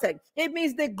departed. It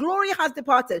means the glory has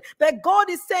departed. But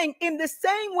God is saying in the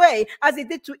same way as he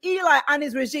did to Eli and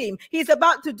his regime, he's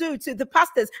about to do to the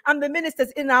pastors and the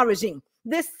ministers in our regime.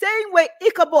 The same way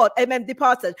Ichabod, amen,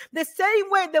 departed. The same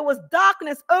way there was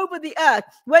darkness over the earth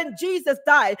when Jesus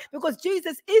died, because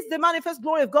Jesus is the manifest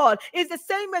glory of God. It's the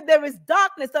same way there is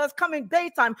darkness that has come in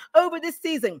daytime over this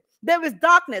season. There is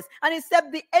darkness. And it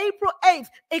said the April 8th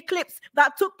eclipse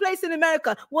that took place in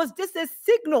America was just a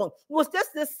signal, was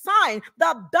just a sign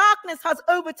that darkness has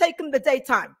overtaken the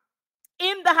daytime.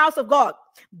 In the house of God,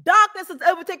 darkness has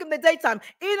overtaken the daytime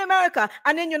in America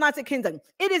and in United Kingdom.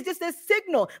 It is just a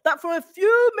signal that for a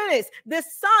few minutes, the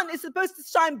sun is supposed to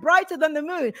shine brighter than the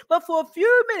moon. But for a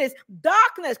few minutes,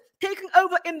 darkness taking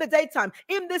over in the daytime.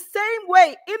 In the same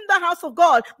way, in the house of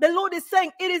God, the Lord is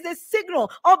saying it is a signal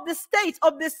of the state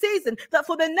of the season that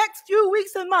for the next few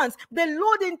weeks and months, the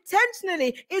Lord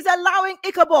intentionally is allowing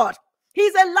Ichabod.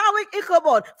 He's allowing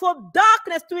Ichabod for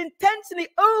darkness to intentionally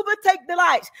overtake the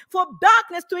light, for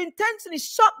darkness to intentionally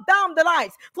shut down the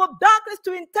lights, for darkness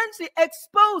to intentionally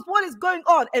expose what is going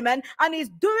on, amen. And he's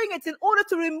doing it in order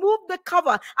to remove the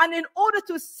cover and in order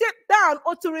to sit down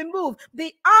or to remove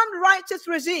the unrighteous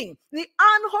regime, the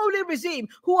unholy regime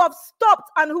who have stopped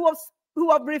and who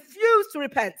have refused to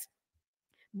repent.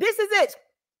 This is it.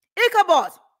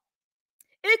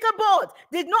 Ichabod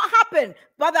did not happen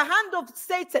by the hand of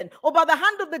Satan or by the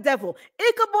hand of the devil.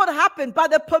 Ichabod happened by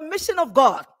the permission of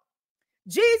God.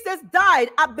 Jesus died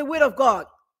at the will of God.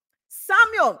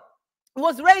 Samuel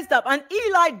was raised up and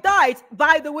Eli died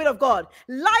by the will of God.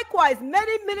 Likewise,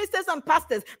 many ministers and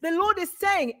pastors, the Lord is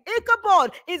saying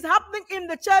Ichabod is happening in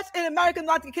the church in American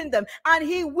United Kingdom, and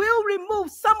he will remove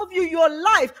some of you your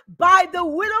life by the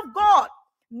will of God,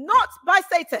 not by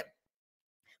Satan.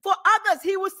 For others,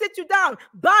 he will sit you down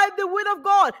by the will of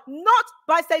God, not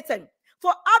by Satan.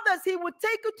 For others, he will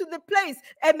take you to the place,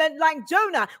 amen, like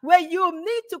Jonah, where you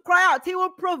need to cry out. He will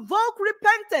provoke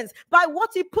repentance by what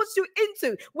he puts you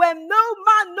into, where no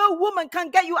man, no woman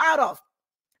can get you out of.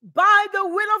 By the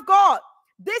will of God.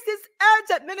 This is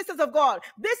urgent, ministers of God.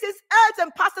 This is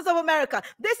urgent, pastors of America.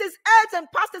 This is urgent,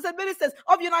 pastors and ministers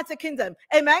of United Kingdom.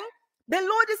 Amen. The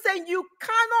Lord is saying you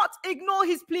cannot ignore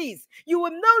his pleas. You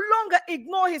will no longer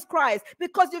ignore his cries,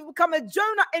 because you've become a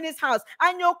Jonah in his house,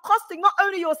 and you're costing not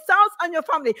only yourselves and your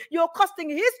family, you're costing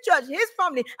his church, his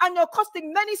family, and you're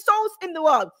costing many souls in the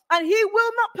world, and he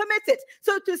will not permit it.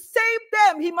 So to save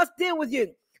them, he must deal with you.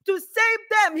 To save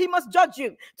them, he must judge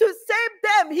you. To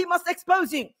save them, he must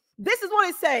expose you. This is what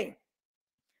he's saying.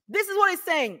 This is what he's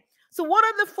saying. So what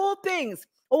are the four things?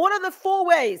 Or what are the 4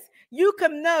 ways you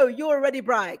can know you're already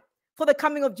bride for the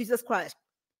coming of Jesus Christ?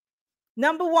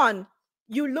 Number 1,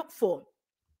 you look for.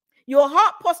 Your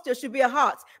heart posture should be a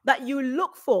heart that you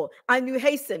look for and you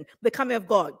hasten the coming of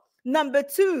God. Number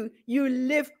 2, you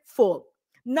live for.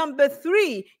 Number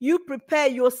 3, you prepare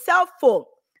yourself for.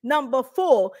 Number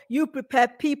 4, you prepare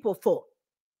people for.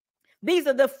 These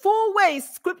are the 4 ways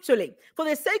scripturally. For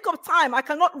the sake of time, I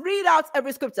cannot read out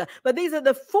every scripture, but these are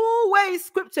the 4 ways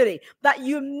scripturally that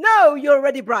you know you're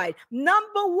already bride.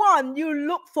 Number 1, you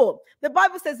look for. The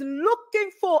Bible says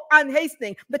looking for and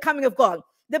hastening the coming of God.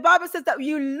 The Bible says that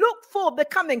you look for the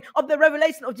coming of the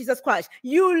revelation of Jesus Christ.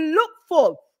 You look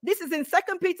for. This is in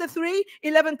 2 Peter 3,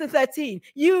 11 to 13.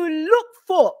 You look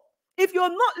for. If you're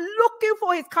not looking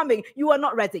for his coming, you are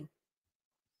not ready.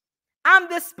 And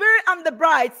the Spirit and the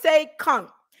bride say, come.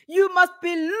 You must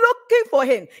be looking for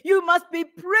him. You must be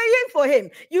praying for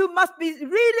him. You must be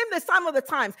reading the Psalm of the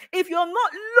Times. If you're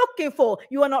not looking for,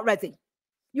 you are not ready.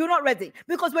 You're not ready.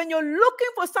 Because when you're looking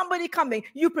for somebody coming,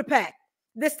 you prepare.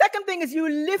 The second thing is you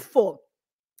live for.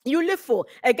 You live for.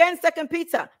 Again, 2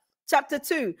 Peter chapter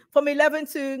 2, from 11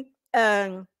 to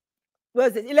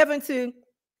 11 to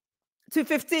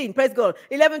 15, praise God,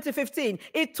 11 to 15,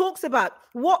 it talks about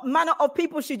what manner of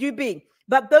people should you be,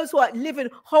 but those who are living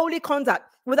holy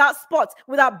conduct, without spot,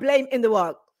 without blame in the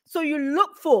world. So you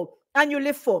look for and you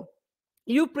live for.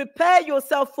 You prepare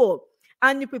yourself for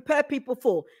and you prepare people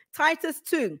for. Titus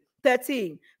 2,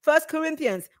 13, 1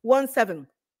 Corinthians 1, 7.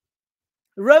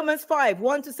 Romans 5,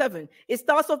 1 to 7. It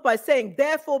starts off by saying,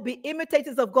 therefore be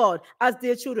imitators of God as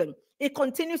dear children. It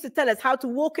continues to tell us how to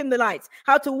walk in the light,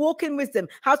 how to walk in wisdom,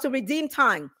 how to redeem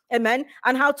time, amen,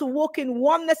 and how to walk in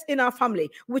oneness in our family,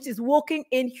 which is walking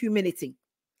in humility.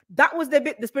 That was the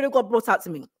bit the Spirit of God brought out to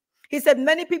me. He said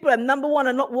many people, number 1,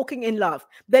 are not walking in love.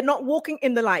 They're not walking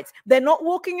in the light. They're not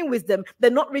walking in wisdom. They're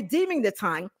not redeeming the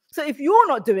time. So if you're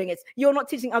not doing it, you're not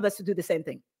teaching others to do the same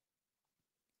thing.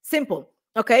 Simple.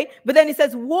 Okay, but then he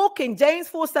says walking, James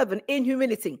 4:7, in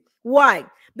humility. Why?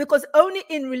 Because only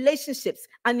in relationships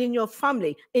and in your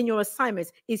family, in your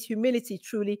assignments, is humility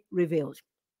truly revealed.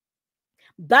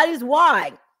 That is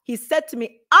why he said to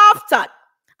me, after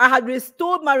I had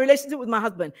restored my relationship with my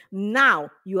husband, now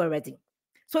you are ready.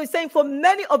 So he's saying for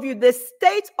many of you, the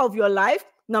state of your life,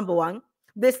 number 1,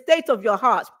 the state of your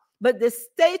heart, but the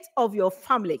state of your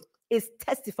family is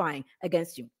testifying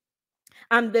against you.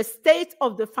 And the state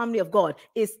of the family of God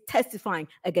is testifying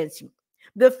against you.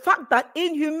 The fact that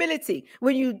in humility,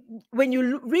 when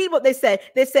you read what they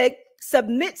say,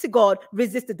 submit to God,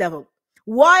 resist the devil.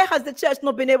 Why has the church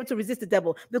not been able to resist the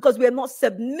devil? Because we are not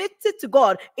submitted to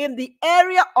God in the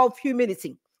area of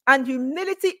humility. And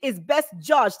humility is best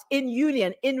judged in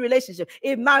union, in relationship,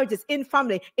 in marriages, in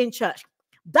family, in church.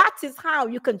 That is how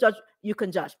you can judge. You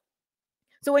can judge.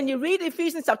 So when you read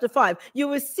Ephesians chapter 5, you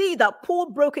will see that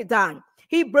Paul broke it down.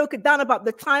 He broke it down about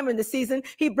the time and the season.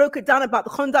 He broke it down about the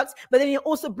conduct, but then he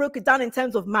also broke it down in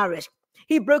terms of marriage.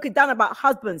 He broke it down about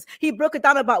husbands. He broke it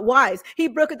down about wives. He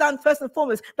broke it down first and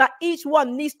foremost that each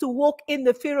one needs to walk in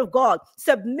the fear of God,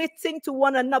 submitting to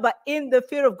one another in the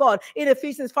fear of God in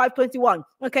Ephesians 5:21.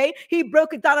 Okay. He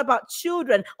broke it down about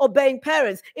children obeying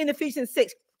parents in Ephesians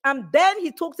 6. And then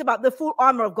he talks about the full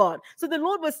armor of God. So the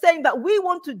Lord was saying that we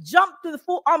want to jump to the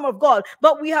full armor of God,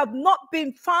 but we have not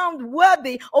been found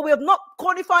worthy, or we have not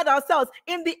qualified ourselves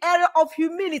in the area of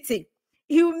humility.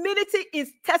 Humility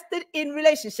is tested in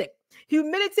relationship.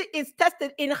 Humility is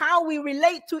tested in how we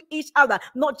relate to each other,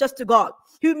 not just to God.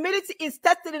 Humility is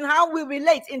tested in how we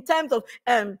relate in terms of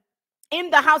in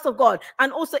the house of God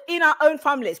and also in our own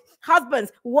families,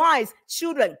 husbands, wives,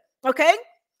 children. Okay?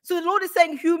 So the Lord is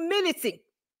saying humility.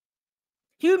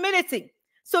 Humility.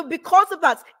 So because of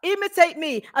that, imitate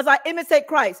me as I imitate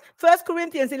Christ. 1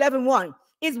 Corinthians 11:1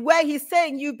 is where he's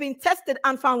saying you've been tested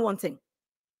and found wanting.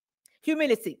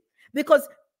 Humility. Because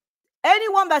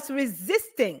anyone that's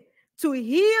resisting to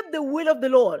hear the will of the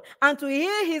Lord and to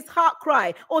hear his heart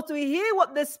cry or to hear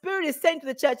what the Spirit is saying to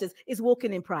the churches is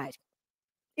walking in pride.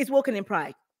 It's walking in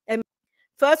pride. And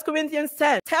 1 Corinthians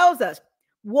 10 tells us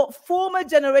what former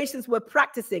generations were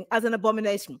practicing as an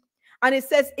abomination. And it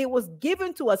says it was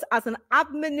given to us as an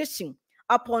admonition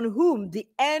upon whom the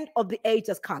end of the age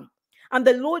has come. And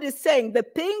the Lord is saying the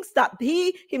things that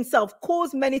he himself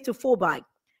caused many to fall by.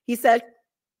 He said,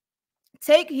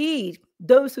 take heed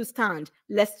those who stand,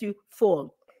 lest you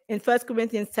fall. In 1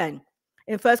 Corinthians 10.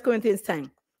 In 1 Corinthians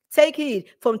 10. Take heed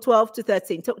from 12 to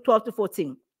 13, 12 to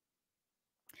 14.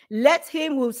 Let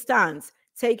him who stands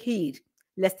take heed,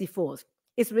 lest he falls.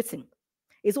 It's written.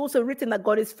 It's also written that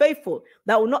God is faithful,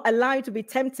 that will not allow you to be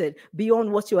tempted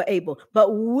beyond what you are able, but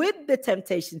with the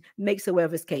temptation makes a way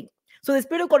of escape. So the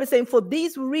Spirit of God is saying, for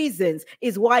these reasons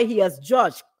is why he has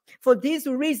judged. For these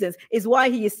reasons is why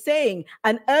he is saying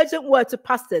an urgent word to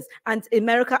pastors and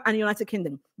America and United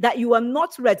Kingdom that you are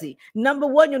not ready. Number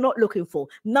one, you're not looking for.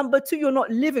 Number two, you're not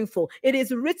living for. It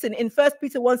is written in 1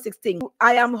 Peter 1:16,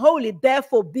 I am holy,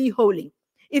 therefore be holy.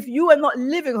 If you are not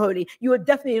living holy, you are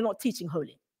definitely not teaching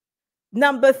holy.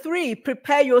 Number three,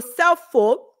 prepare yourself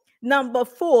for. Number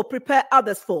four, prepare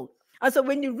others for. And so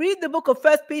when you read the book of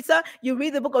 1 Peter, you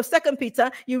read the book of 2 Peter,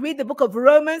 you read the book of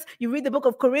Romans, you read the book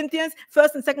of Corinthians,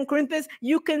 1st and 2nd Corinthians,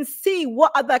 you can see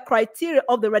what are the criteria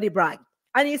of the ready bride.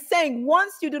 And he's saying,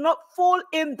 once you do not fall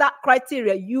in that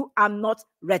criteria, you are not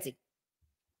ready.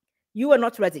 You are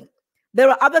not ready. There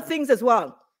are other things as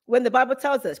well. When the Bible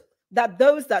tells us that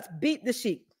those that beat the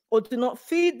sheep or do not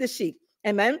feed the sheep,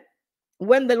 amen,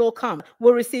 when the Lord comes,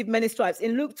 will receive many stripes.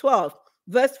 In Luke 12,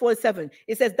 verse 47,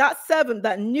 it says, that servant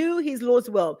that knew his Lord's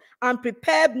will and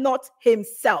prepared not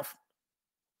himself.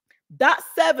 That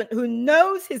servant who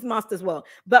knows his master's will,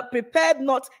 but prepared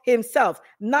not himself,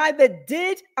 neither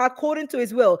did according to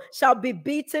his will, shall be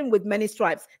beaten with many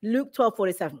stripes. Luke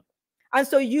 12:47. And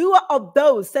so you are of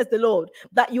those, says the Lord,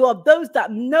 that you are of those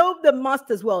that know the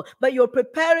master's will, but you're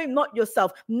preparing not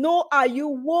yourself, nor are you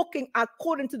walking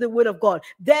according to the will of God.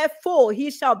 Therefore, he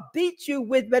shall beat you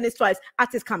with many stripes at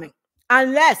his coming,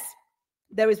 unless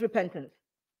there is repentance.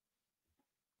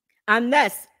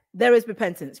 Unless there is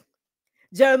repentance.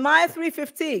 Jeremiah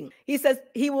 3:15, he says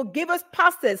he will give us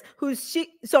pastors whose sheep,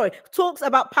 talks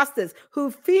about pastors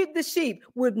who feed the sheep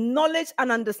with knowledge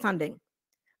and understanding.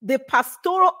 The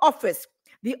pastoral office,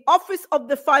 the office of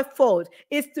the fivefold,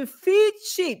 is to feed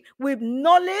sheep with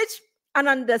knowledge and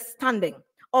understanding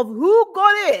of who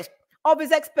God is, of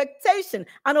his expectation,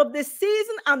 and of the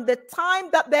season and the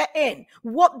time that they're in,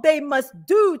 what they must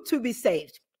do to be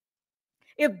saved.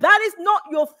 If that is not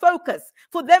your focus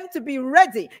for them to be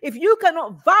ready, if you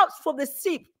cannot vouch for the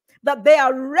sheep that they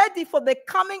are ready for the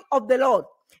coming of the Lord,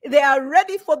 they are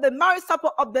ready for the marriage supper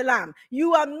of the Lamb,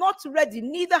 you are not ready,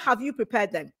 neither have you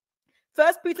prepared them.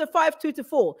 1 Peter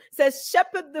 5:2-4 says,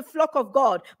 shepherd the flock of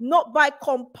God, not by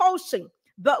compulsion,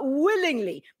 but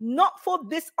willingly, not for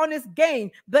dishonest gain,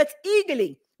 but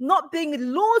eagerly, not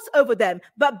being lords over them,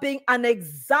 but being an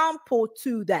example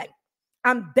to them.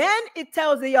 And then it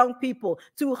tells the young people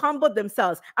to humble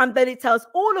themselves. And then it tells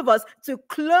all of us to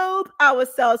clothe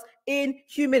ourselves in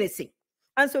humility.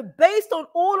 And so based on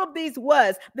all of these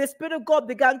words, the Spirit of God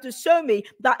began to show me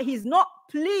that he's not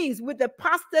pleased with the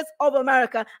pastors of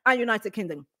America and United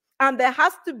Kingdom. And there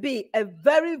has to be a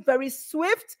very, very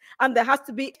swift, and there has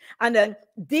to be a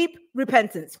deep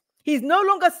repentance. He's no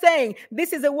longer saying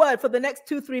this is a word for the next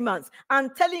 2-3 months. I'm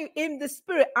telling you in the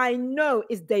Spirit, I know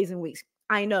it's days and weeks.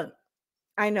 I know.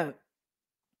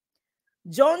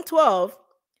 John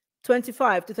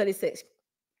 12:25-36.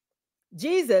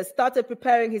 Jesus started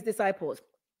preparing his disciples.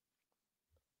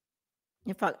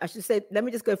 In fact, I should say, let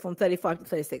me just go from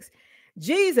 35-36.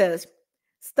 Jesus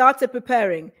started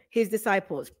preparing his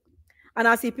disciples. And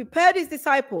as he prepared his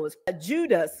disciples,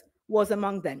 Judas was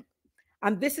among them.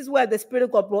 And this is where the Spirit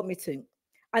of God brought me to.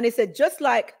 And he said, just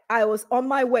like I was on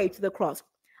my way to the cross,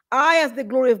 I, as the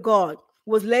glory of God,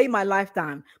 was laying my life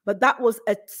down, but that was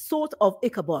a sort of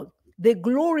Ichabod. The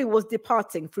glory was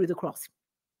departing through the cross.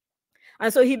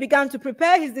 And so he began to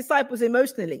prepare his disciples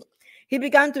emotionally. He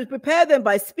began to prepare them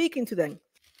by speaking to them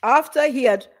after he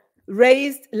had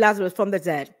raised Lazarus from the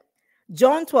dead.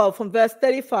 John 12 from verse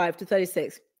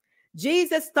 35-36.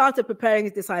 Jesus started preparing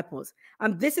his disciples.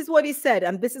 And this is what he said,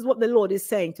 and this is what the Lord is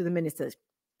saying to the ministers.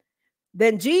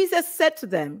 Then Jesus said to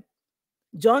them,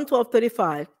 John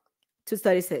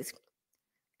 12:35-36,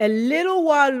 a little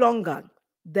while longer,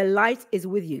 the light is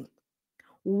with you.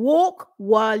 Walk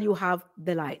while you have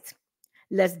the light,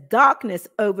 lest darkness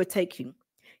overtake you.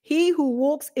 He who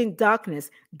walks in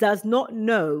darkness does not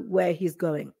know where he's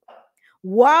going.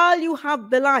 While you have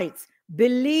the light,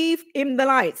 believe in the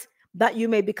light, that you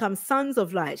may become sons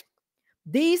of light.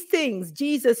 These things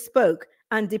Jesus spoke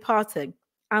and departed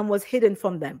and was hidden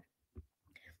from them.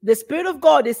 The Spirit of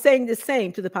God is saying the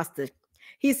same to the pastors.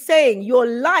 He's saying your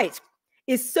light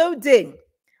is so dim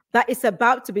that it's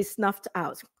about to be snuffed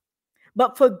out.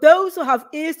 But for those who have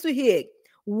ears to hear,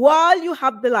 while you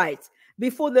have the light,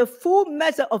 before the full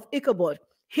measure of Ichabod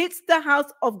hits the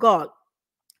house of God,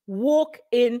 walk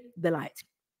in the light.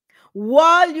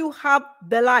 While you have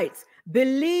the light,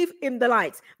 believe in the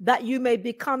light, that you may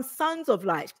become sons of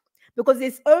light. Because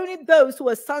it's only those who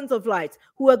are sons of light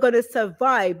who are going to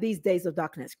survive these days of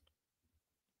darkness.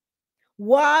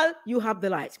 While you have the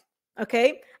light.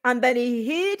 Okay? And then he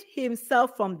hid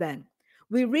himself from them.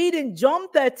 We read in John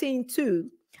 13:2,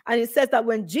 And it says that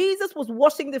when Jesus was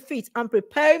washing the feet and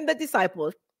preparing the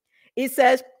disciples, he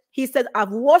said,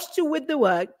 I've washed you with the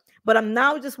word, but I'm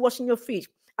now just washing your feet.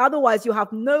 Otherwise, you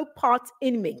have no part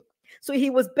in me. So he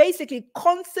was basically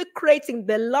consecrating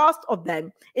the last of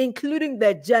them, including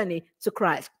their journey to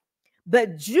Christ.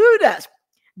 But Judas,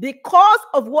 because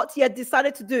of what he had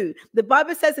decided to do, the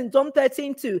Bible says in John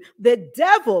 13:2, the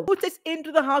devil put it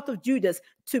into the heart of Judas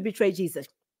to betray Jesus.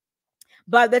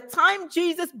 By the time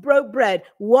Jesus broke bread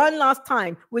one last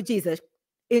time with Jesus,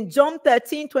 in John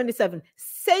 13:27,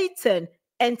 Satan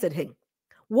entered him.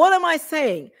 What am I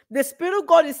saying? The Spirit of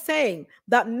God is saying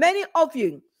that many of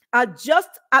you are just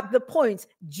at the point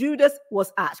Judas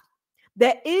was at.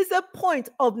 There is a point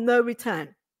of no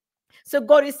return. So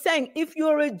God is saying, if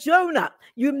you're a Jonah,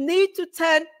 you need to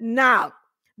turn now.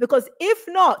 Because if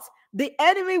not, the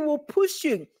enemy will push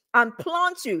you and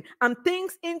plant you and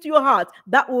things into your heart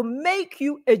that will make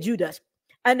you a Judas.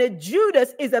 And a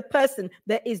Judas is a person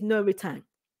there is no return.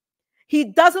 He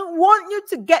doesn't want you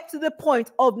to get to the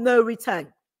point of no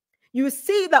return. You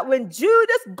see that when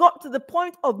Judas got to the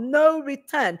point of no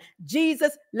return,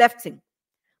 Jesus left him.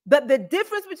 But the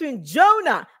difference between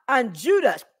Jonah and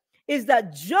Judas is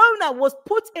that Jonah was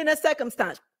put in a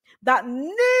circumstance that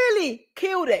nearly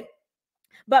killed him.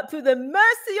 But through the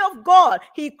mercy of God,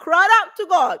 he cried out to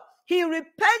God, he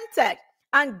repented,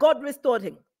 and God restored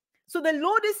him. So the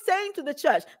Lord is saying to the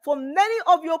church, for many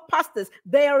of your pastors,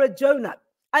 they are a Jonah.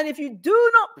 And if you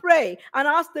do not pray and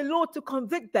ask the Lord to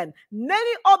convict them,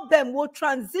 many of them will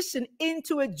transition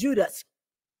into a Judas.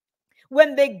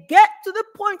 When they get to the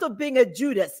point of being a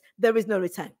Judas, there is no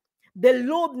return. The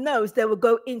Lord knows they will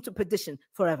go into perdition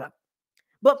forever.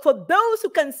 But for those who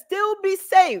can still be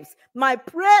saved, my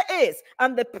prayer is,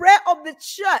 and the prayer of the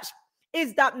church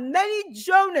is that many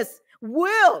Jonas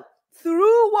will,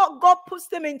 through what God puts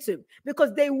them into,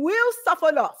 because they will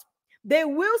suffer loss. They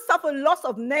will suffer loss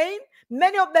of name.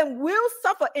 Many of them will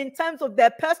suffer in terms of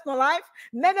their personal life.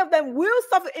 Many of them will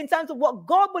suffer in terms of what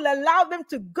God will allow them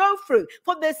to go through.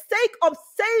 For the sake of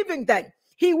saving them,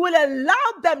 he will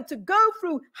allow them to go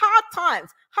through hard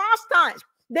times, harsh times.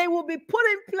 They will be put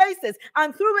in places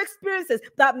and through experiences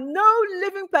that no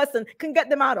living person can get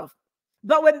them out of.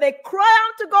 But when they cry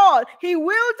out to God, he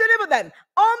will deliver them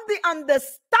on the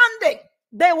understanding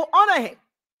they will honor him.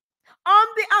 On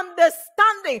the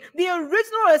understanding, the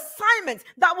original assignment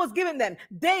that was given them,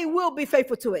 they will be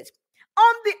faithful to it.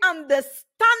 On the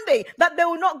understanding that they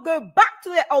will not go back to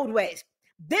their old ways.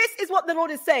 This is what the Lord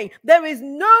is saying. There is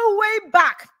no way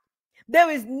back.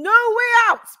 There is no way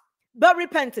out but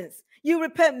repentance. You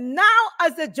repent now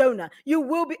as a Jonah. You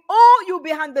will be, or you'll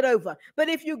be handed over. But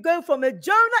if you go from a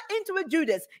Jonah into a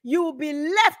Judas, you will be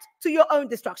left to your own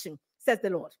destruction, says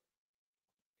the Lord.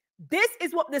 This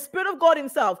is what the Spirit of God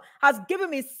himself has given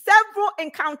me several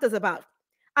encounters about.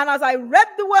 And as I read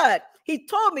the word, he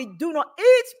told me, do not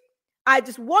eat. I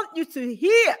just want you to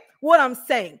hear what I'm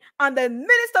saying and then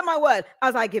minister my word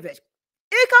as I give it.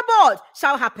 Ichabod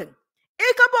shall happen.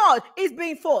 Ichabod is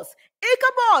being forced.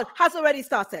 Ichabod has already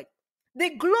started.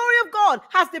 The glory of God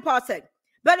has departed.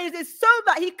 But it is so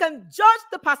that he can judge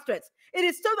the pastorate. It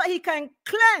is so that he can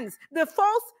cleanse the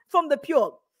false from the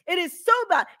pure. It is so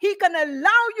that he can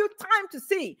allow you time to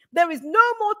see. There is no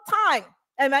more time.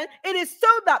 Amen. It is so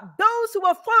that those who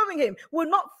are following him will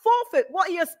not forfeit what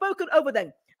he has spoken over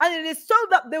them. And it is so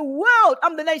that the world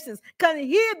and the nations can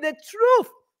hear the truth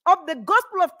of the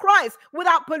gospel of Christ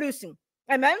without pollution.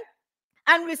 Amen.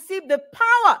 And receive the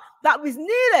power that was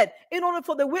needed in order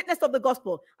for the witness of the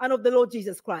gospel and of the Lord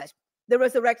Jesus Christ, the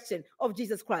resurrection of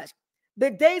Jesus Christ. The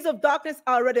days of darkness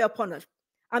are already upon us.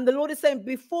 And the Lord is saying,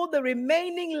 before the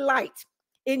remaining light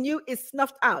in you is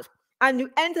snuffed out and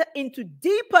you enter into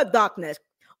deeper darkness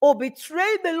or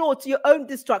betray the Lord to your own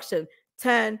destruction,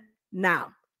 turn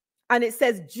now. And it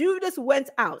says, Judas went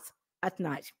out at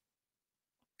night.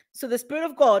 So the Spirit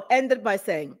of God ended by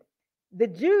saying, the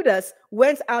Judas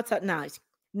went out at night,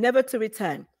 never to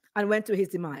return, and went to his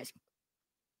demise.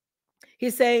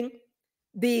 He's saying,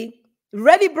 the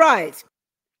ready bride,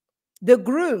 the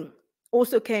groom,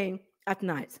 also came at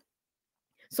night.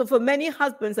 So for many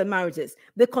husbands and marriages,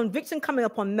 the conviction coming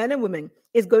upon men and women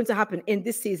is going to happen in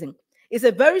this season. It's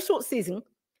a very short season.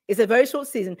 It's a very short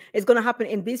season. It's going to happen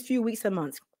in these few weeks and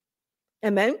months.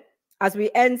 Amen. As we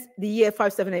end the year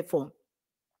 5784.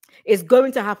 It's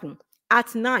going to happen.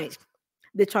 At night,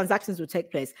 the transactions will take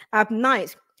place. At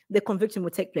night, the conviction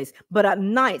will take place. But at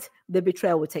night, the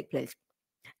betrayal will take place.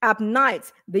 At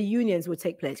night, the unions will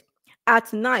take place.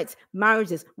 At night,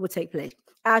 marriages will take place.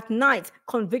 At night,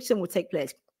 conviction will take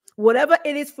place. Whatever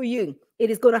it is for you,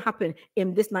 it is going to happen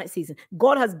in this night season.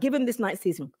 God has given this night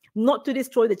season not to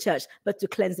destroy the church, but to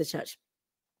cleanse the church.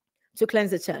 to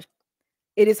cleanse the church.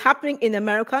 It is happening in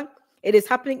America. It is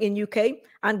happening in UK.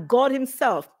 And God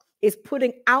himself is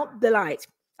putting out the light.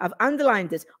 I've underlined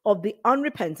this, of the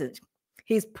unrepentant.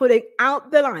 He's putting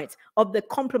out the light of the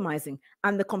compromising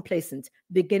and the complacent,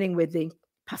 beginning with the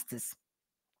pastors,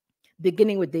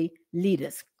 beginning with the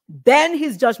leaders. Then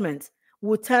his judgment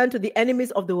will turn to the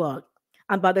enemies of the world.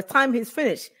 And by the time he's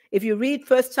finished, if you read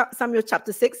 1 Samuel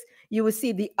chapter 6, you will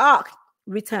see the ark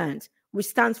returned, which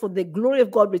stands for the glory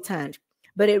of God returned.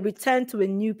 But it returned to a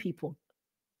new people.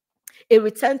 It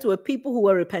returned to a people who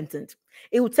were repentant.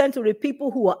 It returned to the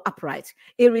people who were upright.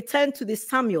 It returned to the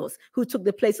Samuels who took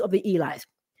the place of the Eli's.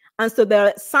 And so there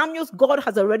are Samuels God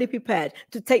has already prepared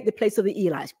to take the place of the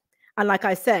Eli's. And like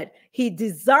I said, he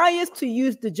desires to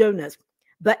use the Jonahs,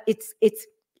 but it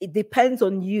depends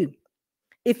on you.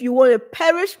 If you want to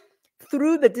perish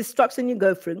through the destruction you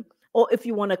go through, or if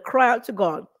you want to cry out to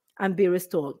God and be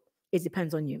restored, it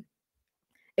depends on you.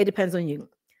 It depends on you.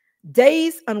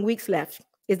 Days and weeks left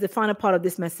is the final part of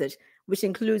this message, which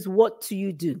includes what do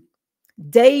you do?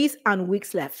 Days and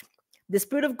weeks left. The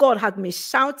Spirit of God had me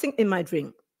shouting in my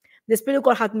dream. The Spirit of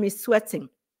God had me sweating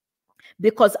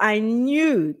because I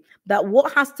knew that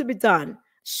what has to be done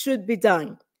should be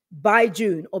done by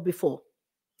June or before.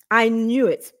 I knew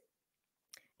it.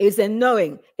 It's a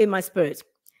knowing in my spirit.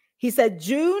 He said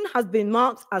June has been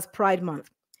marked as Pride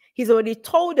Month. He's already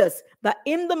told us that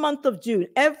in the month of June,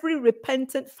 every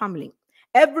repentant family,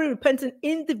 every repentant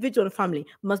individual and family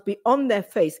must be on their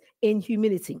face in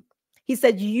humility. He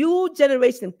said, your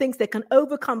generation thinks they can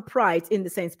overcome pride in the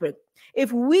same spirit.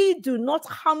 If we do not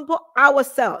humble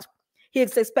ourselves, he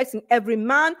is expecting every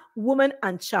man, woman,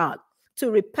 and child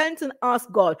to repent and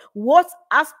ask God, what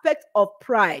aspect of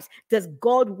pride does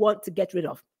God want to get rid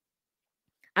of?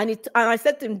 And I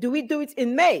said to him, do we do it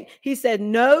in May? He said,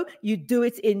 no, you do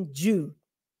it in June.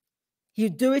 You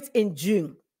do it in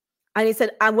June. And he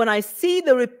said, and when I see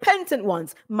the repentant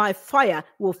ones, my fire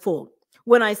will fall.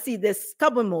 When I see the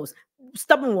stubborn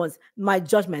ones, my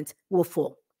judgment will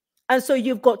fall. And so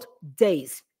you've got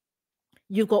days.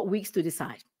 You've got weeks to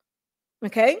decide.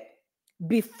 Okay?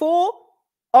 Before,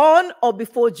 on or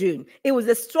before June. It was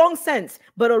a strong sense,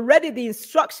 but already the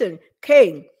instruction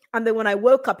came. And then when I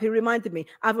woke up, he reminded me,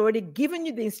 I've already given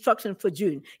you the instruction for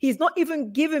June. He's not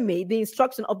even given me the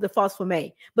instruction of the fast for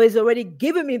May, but he's already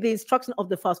given me the instruction of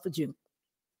the fast for June.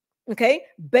 Okay?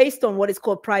 Based on what is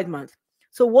called Pride Month.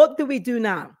 So what do we do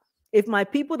now? If my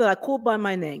people that are called by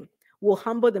my name will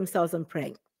humble themselves and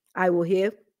pray, I will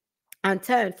hear and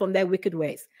turn from their wicked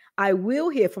ways. I will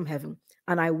hear from heaven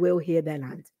and I will hear their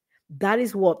land. That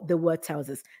is what the word tells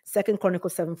us. 2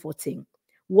 Chronicles 7:14.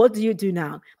 What do you do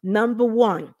now? Number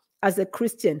one, as a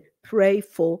Christian, pray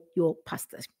for your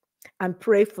pastors and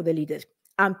pray for the leaders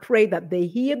and pray that they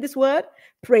hear this word,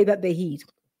 pray that they heed.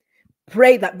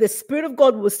 Pray that the Spirit of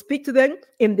God will speak to them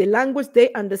in the language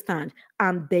they understand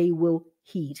and they will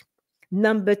heed.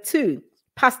 Number two,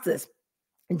 pastors.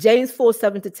 James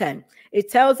 4:7-10. It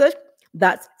tells us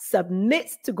that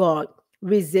submit to God,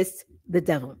 resist the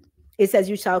devil. It says,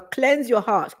 you shall cleanse your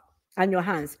heart and your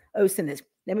hands, O sinners.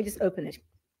 Let me just open it.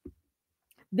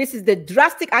 This is the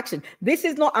drastic action. This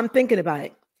is not, I'm thinking about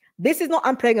it. This is not,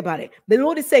 I'm praying about it. The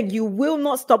Lord is saying you will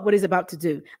not stop what he's about to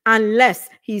do unless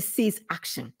he sees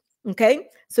action. Okay?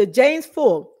 So James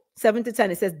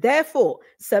 4:7-10, it says, therefore,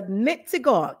 submit to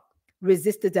God,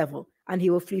 resist the devil, and he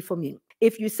will flee from you.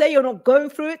 If you say you're not going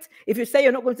through it, if you say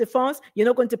you're not going to fast, you're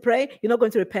not going to pray, you're not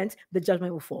going to repent, the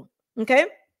judgment will fall. Okay?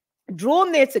 Draw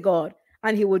near to God,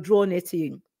 and he will draw near to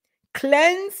you.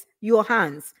 Cleanse your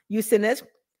hands, you sinners,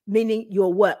 meaning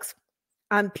your works,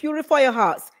 and purify your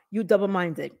hearts, you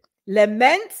double-minded.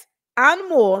 Lament and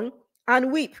mourn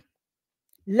and weep.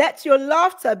 Let your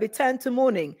laughter be turned to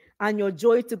mourning and your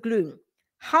joy to gloom.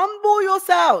 Humble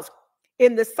yourselves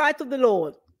in the sight of the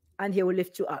Lord, and he will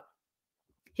lift you up.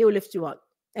 He will lift you up.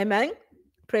 Amen.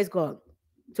 Praise God.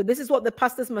 So this is what the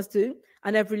pastors must do,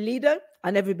 and every leader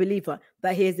and every believer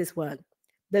that hears this word.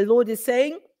 The Lord is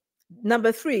saying,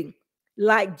 number three,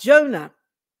 like Jonah,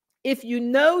 if you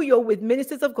know you're with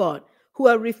ministers of God who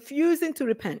are refusing to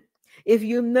repent, if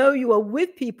you know you are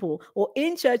with people or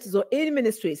in churches or in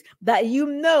ministries that you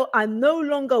know are no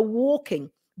longer walking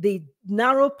the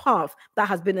narrow path that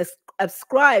has been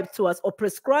ascribed to us or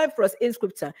prescribed for us in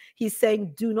scripture, he's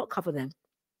saying, do not cover them.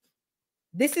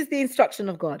 This is the instruction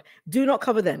of God. Do not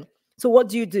cover them. So what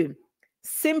do?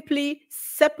 Simply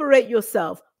separate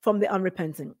yourself from the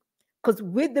unrepentant. Because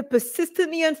with the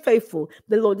persistently unfaithful,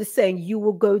 the Lord is saying you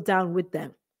will go down with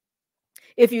them.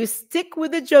 If you stick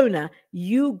with the Jonah,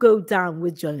 you go down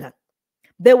with Jonah.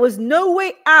 There was no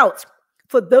way out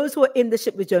for those who were in the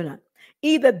ship with Jonah.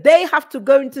 Either they have to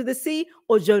go into the sea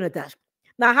or Jonah does.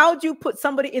 Now, how do you put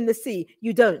somebody in the sea?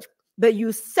 You don't. But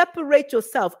you separate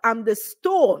yourself, and the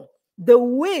storm, the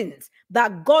wind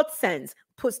that God sends,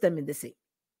 puts them in the sea.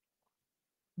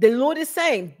 The Lord is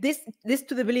saying this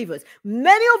to the believers.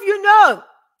 Many of you know,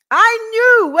 I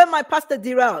knew when my pastor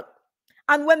derailed.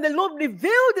 And when the Lord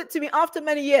revealed it to me after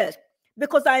many years,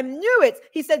 because I knew it,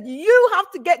 he said, you have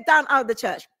to get down out of the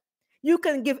church. You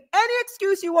can give any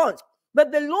excuse you want,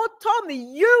 but the Lord told me,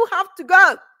 you have to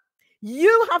go.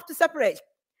 You have to separate.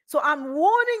 So I'm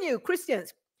warning you,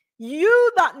 Christians,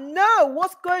 you that know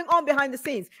what's going on behind the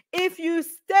scenes. If you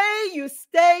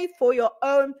stay for your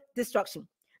own destruction.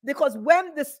 Because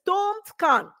when the storms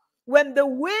come, when the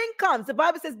wind comes, the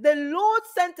Bible says the Lord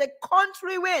sent a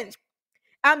contrary wind.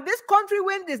 And this contrary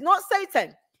wind is not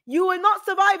Satan. You will not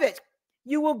survive it.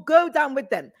 You will go down with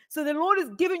them. So the Lord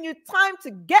is giving you time to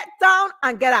get down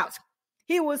and get out.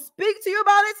 He will speak to you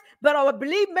about it, but I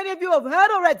believe many of you have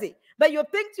heard already. But you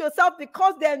think to yourself,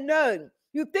 because they're known.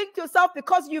 You think to yourself,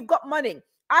 because you've got money.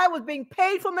 I was being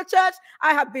paid from the church.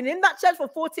 I have been in that church for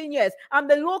 14 years. And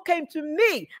the Lord came to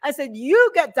me and said,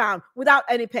 you get down without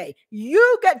any pay.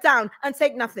 You get down and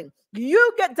take nothing.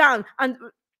 You get down and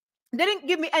they didn't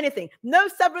give me anything. No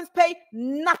severance pay,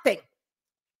 nothing.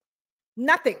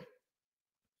 Nothing.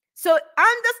 So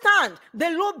understand,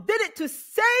 the Lord did it to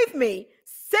save me,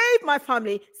 save my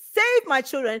family, save my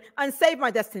children, and save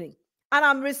my destiny. And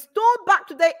I'm restored back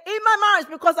today in my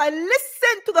marriage because I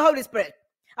listened to the Holy Spirit.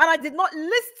 And I did not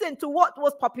listen to what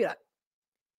was popular.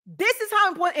 This is how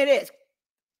important it is.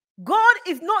 God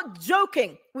is not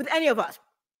joking with any of us.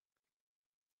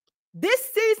 This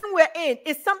season we're in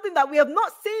is something that we have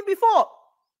not seen before.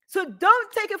 So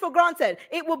don't take it for granted.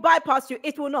 It will bypass you.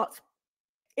 It will not.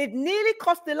 It nearly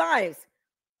cost the lives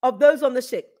of those on the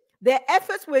ship. Their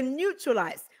efforts were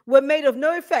neutralized, were made of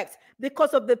no effect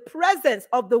because of the presence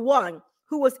of the one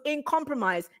who was in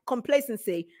compromise,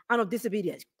 complacency, and of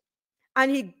disobedience. And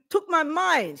he took my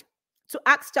mind to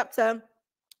Acts chapter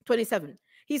 27.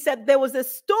 He said there was a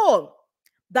storm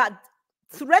that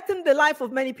threatened the life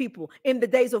of many people in the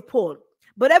days of Paul.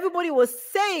 But everybody was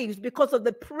saved because of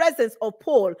the presence of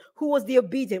Paul, who was the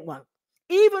obedient one.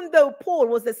 Even though Paul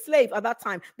was a slave at that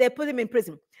time, they put him in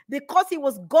prison. Because he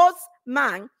was God's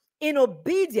man in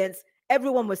obedience,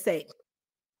 everyone was saved.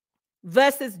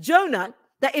 Versus Jonah,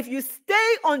 that if you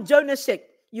stay on Jonah's ship,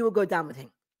 you will go down with him.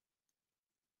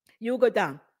 You will go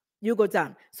down. You go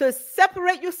down. So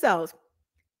separate yourselves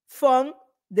from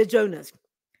the Jonahs.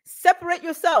 Separate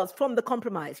yourselves from the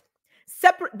compromise.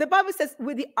 The Bible says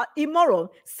with the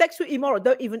immoral, sexual immoral,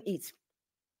 don't even eat.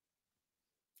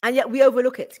 And yet we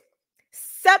overlook it.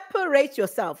 Separate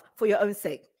yourself for your own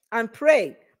sake and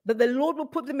pray that the Lord will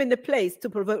put them in the place to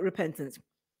provoke repentance.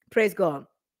 Praise God.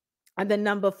 And then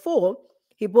number 4,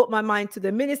 he brought my mind to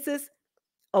the ministers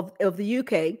of the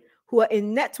UK who are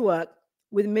in network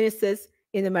with ministers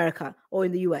in America or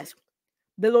in the US.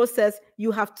 The Lord says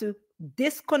you have to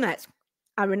disconnect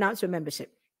and renounce your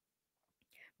membership.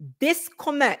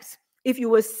 Disconnect. If you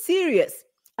were serious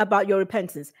about your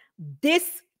repentance,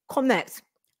 disconnect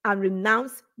and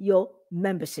renounce your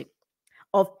membership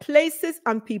of places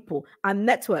and people and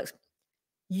networks.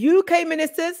 UK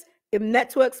ministers in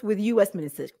networks with US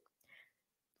ministers.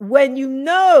 When you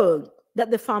know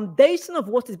that the foundation of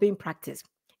what is being practiced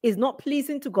is not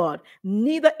pleasing to God,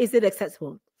 neither is it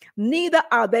acceptable, neither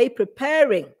are they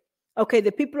preparing,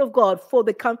 the people of God for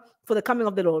the coming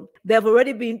of the Lord. They have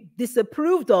already been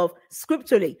disapproved of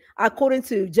scripturally, according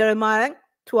to Jeremiah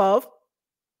 12,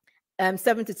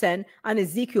 7 to 10, and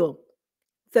Ezekiel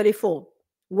 34,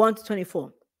 1 to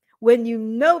 24. When you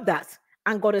know that,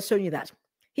 and God has shown you that,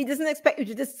 he doesn't expect you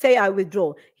to just say, I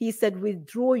withdraw. He said,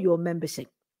 withdraw your membership.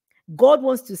 God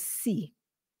wants to see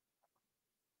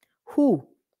who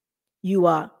you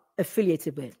are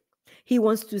affiliated with. He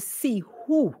wants to see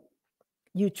who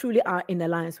you truly are in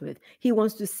alliance with. He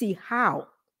wants to see how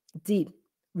deep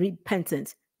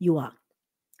repentant you are.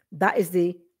 That is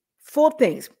the 4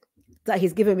 things that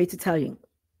he's given me to tell you.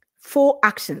 4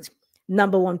 actions.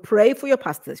 Number 1, pray for your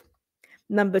pastors.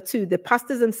 Number 2, the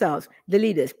pastors themselves, the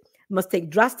leaders, must take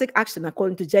drastic action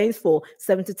according to James 4,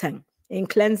 7 to 10. In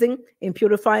cleansing, in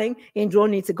purifying, in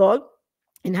drawing near to God,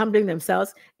 in humbling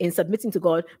themselves, in submitting to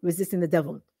God, resisting the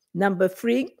devil. Number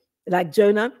 3, like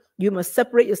Jonah, you must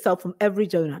separate yourself from every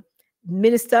Jonah.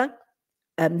 Minister,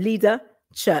 leader,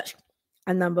 church.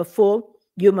 And number 4,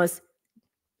 you must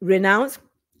renounce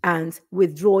and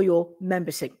withdraw your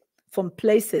membership from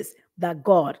places that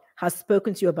God has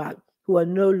spoken to you about, who are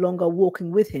no longer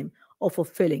walking with him or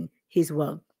fulfilling his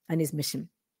will and his mission.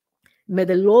 May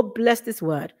the Lord bless this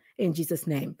word in Jesus'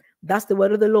 name. That's the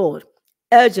word of the Lord,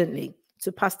 urgently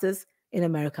to pastors in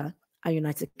America and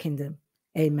United Kingdom.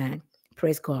 Amen.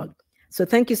 Praise God. So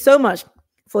thank you so much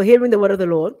for hearing the word of the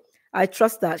Lord. I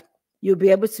trust that you'll be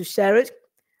able to share it,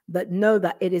 but know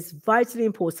that it is vitally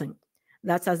important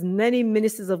that as many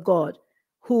ministers of God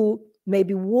who may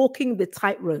be walking the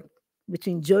tightrope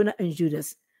between Jonah and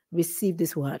Judas receive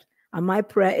this word. And my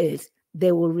prayer is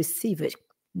they will receive it,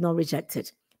 not reject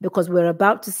it, because we're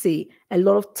about to see a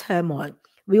lot of turmoil.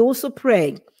 We also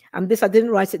pray, and this I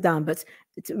didn't write it down, but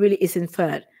it really is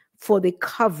inferred, for the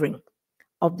covering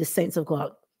of the saints of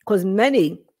God. Because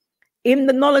many, in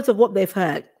the knowledge of what they've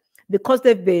heard, because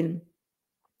they've been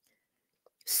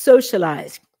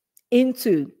socialized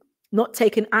into not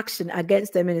taking action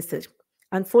against their ministers,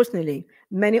 unfortunately,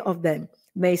 many of them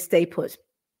may stay put.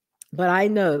 But I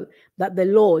know that the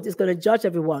Lord is going to judge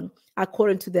everyone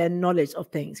according to their knowledge of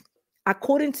things,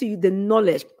 according to the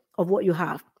knowledge of what you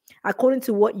have, according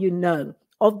to what you know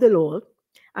of the Lord,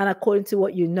 and according to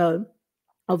what you know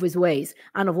of his ways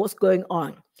and of what's going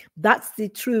on. That's the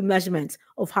true measurement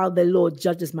of how the Lord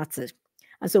judges matters.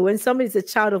 And so when somebody's a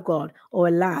child of God or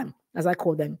a lamb, as I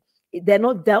call them, they're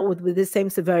not dealt with the same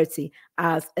severity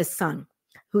as a son,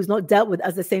 who's not dealt with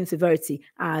as the same severity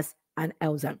as an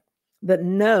elder. But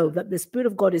know that the Spirit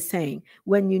of God is saying,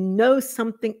 when you know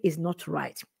something is not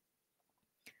right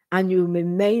and you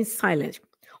remain silent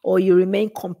or you remain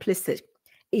complicit,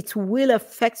 it will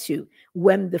affect you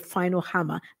when the final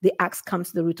hammer, the axe, comes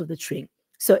to the root of the tree.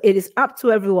 So it is up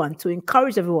to everyone to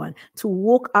encourage everyone to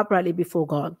walk uprightly before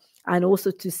God and also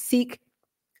to seek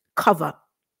cover,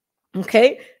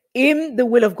 okay, in the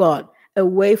will of God,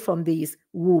 away from these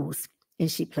wolves in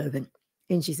sheep clothing.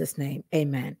 In Jesus' name,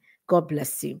 amen. God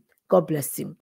bless you. God bless you.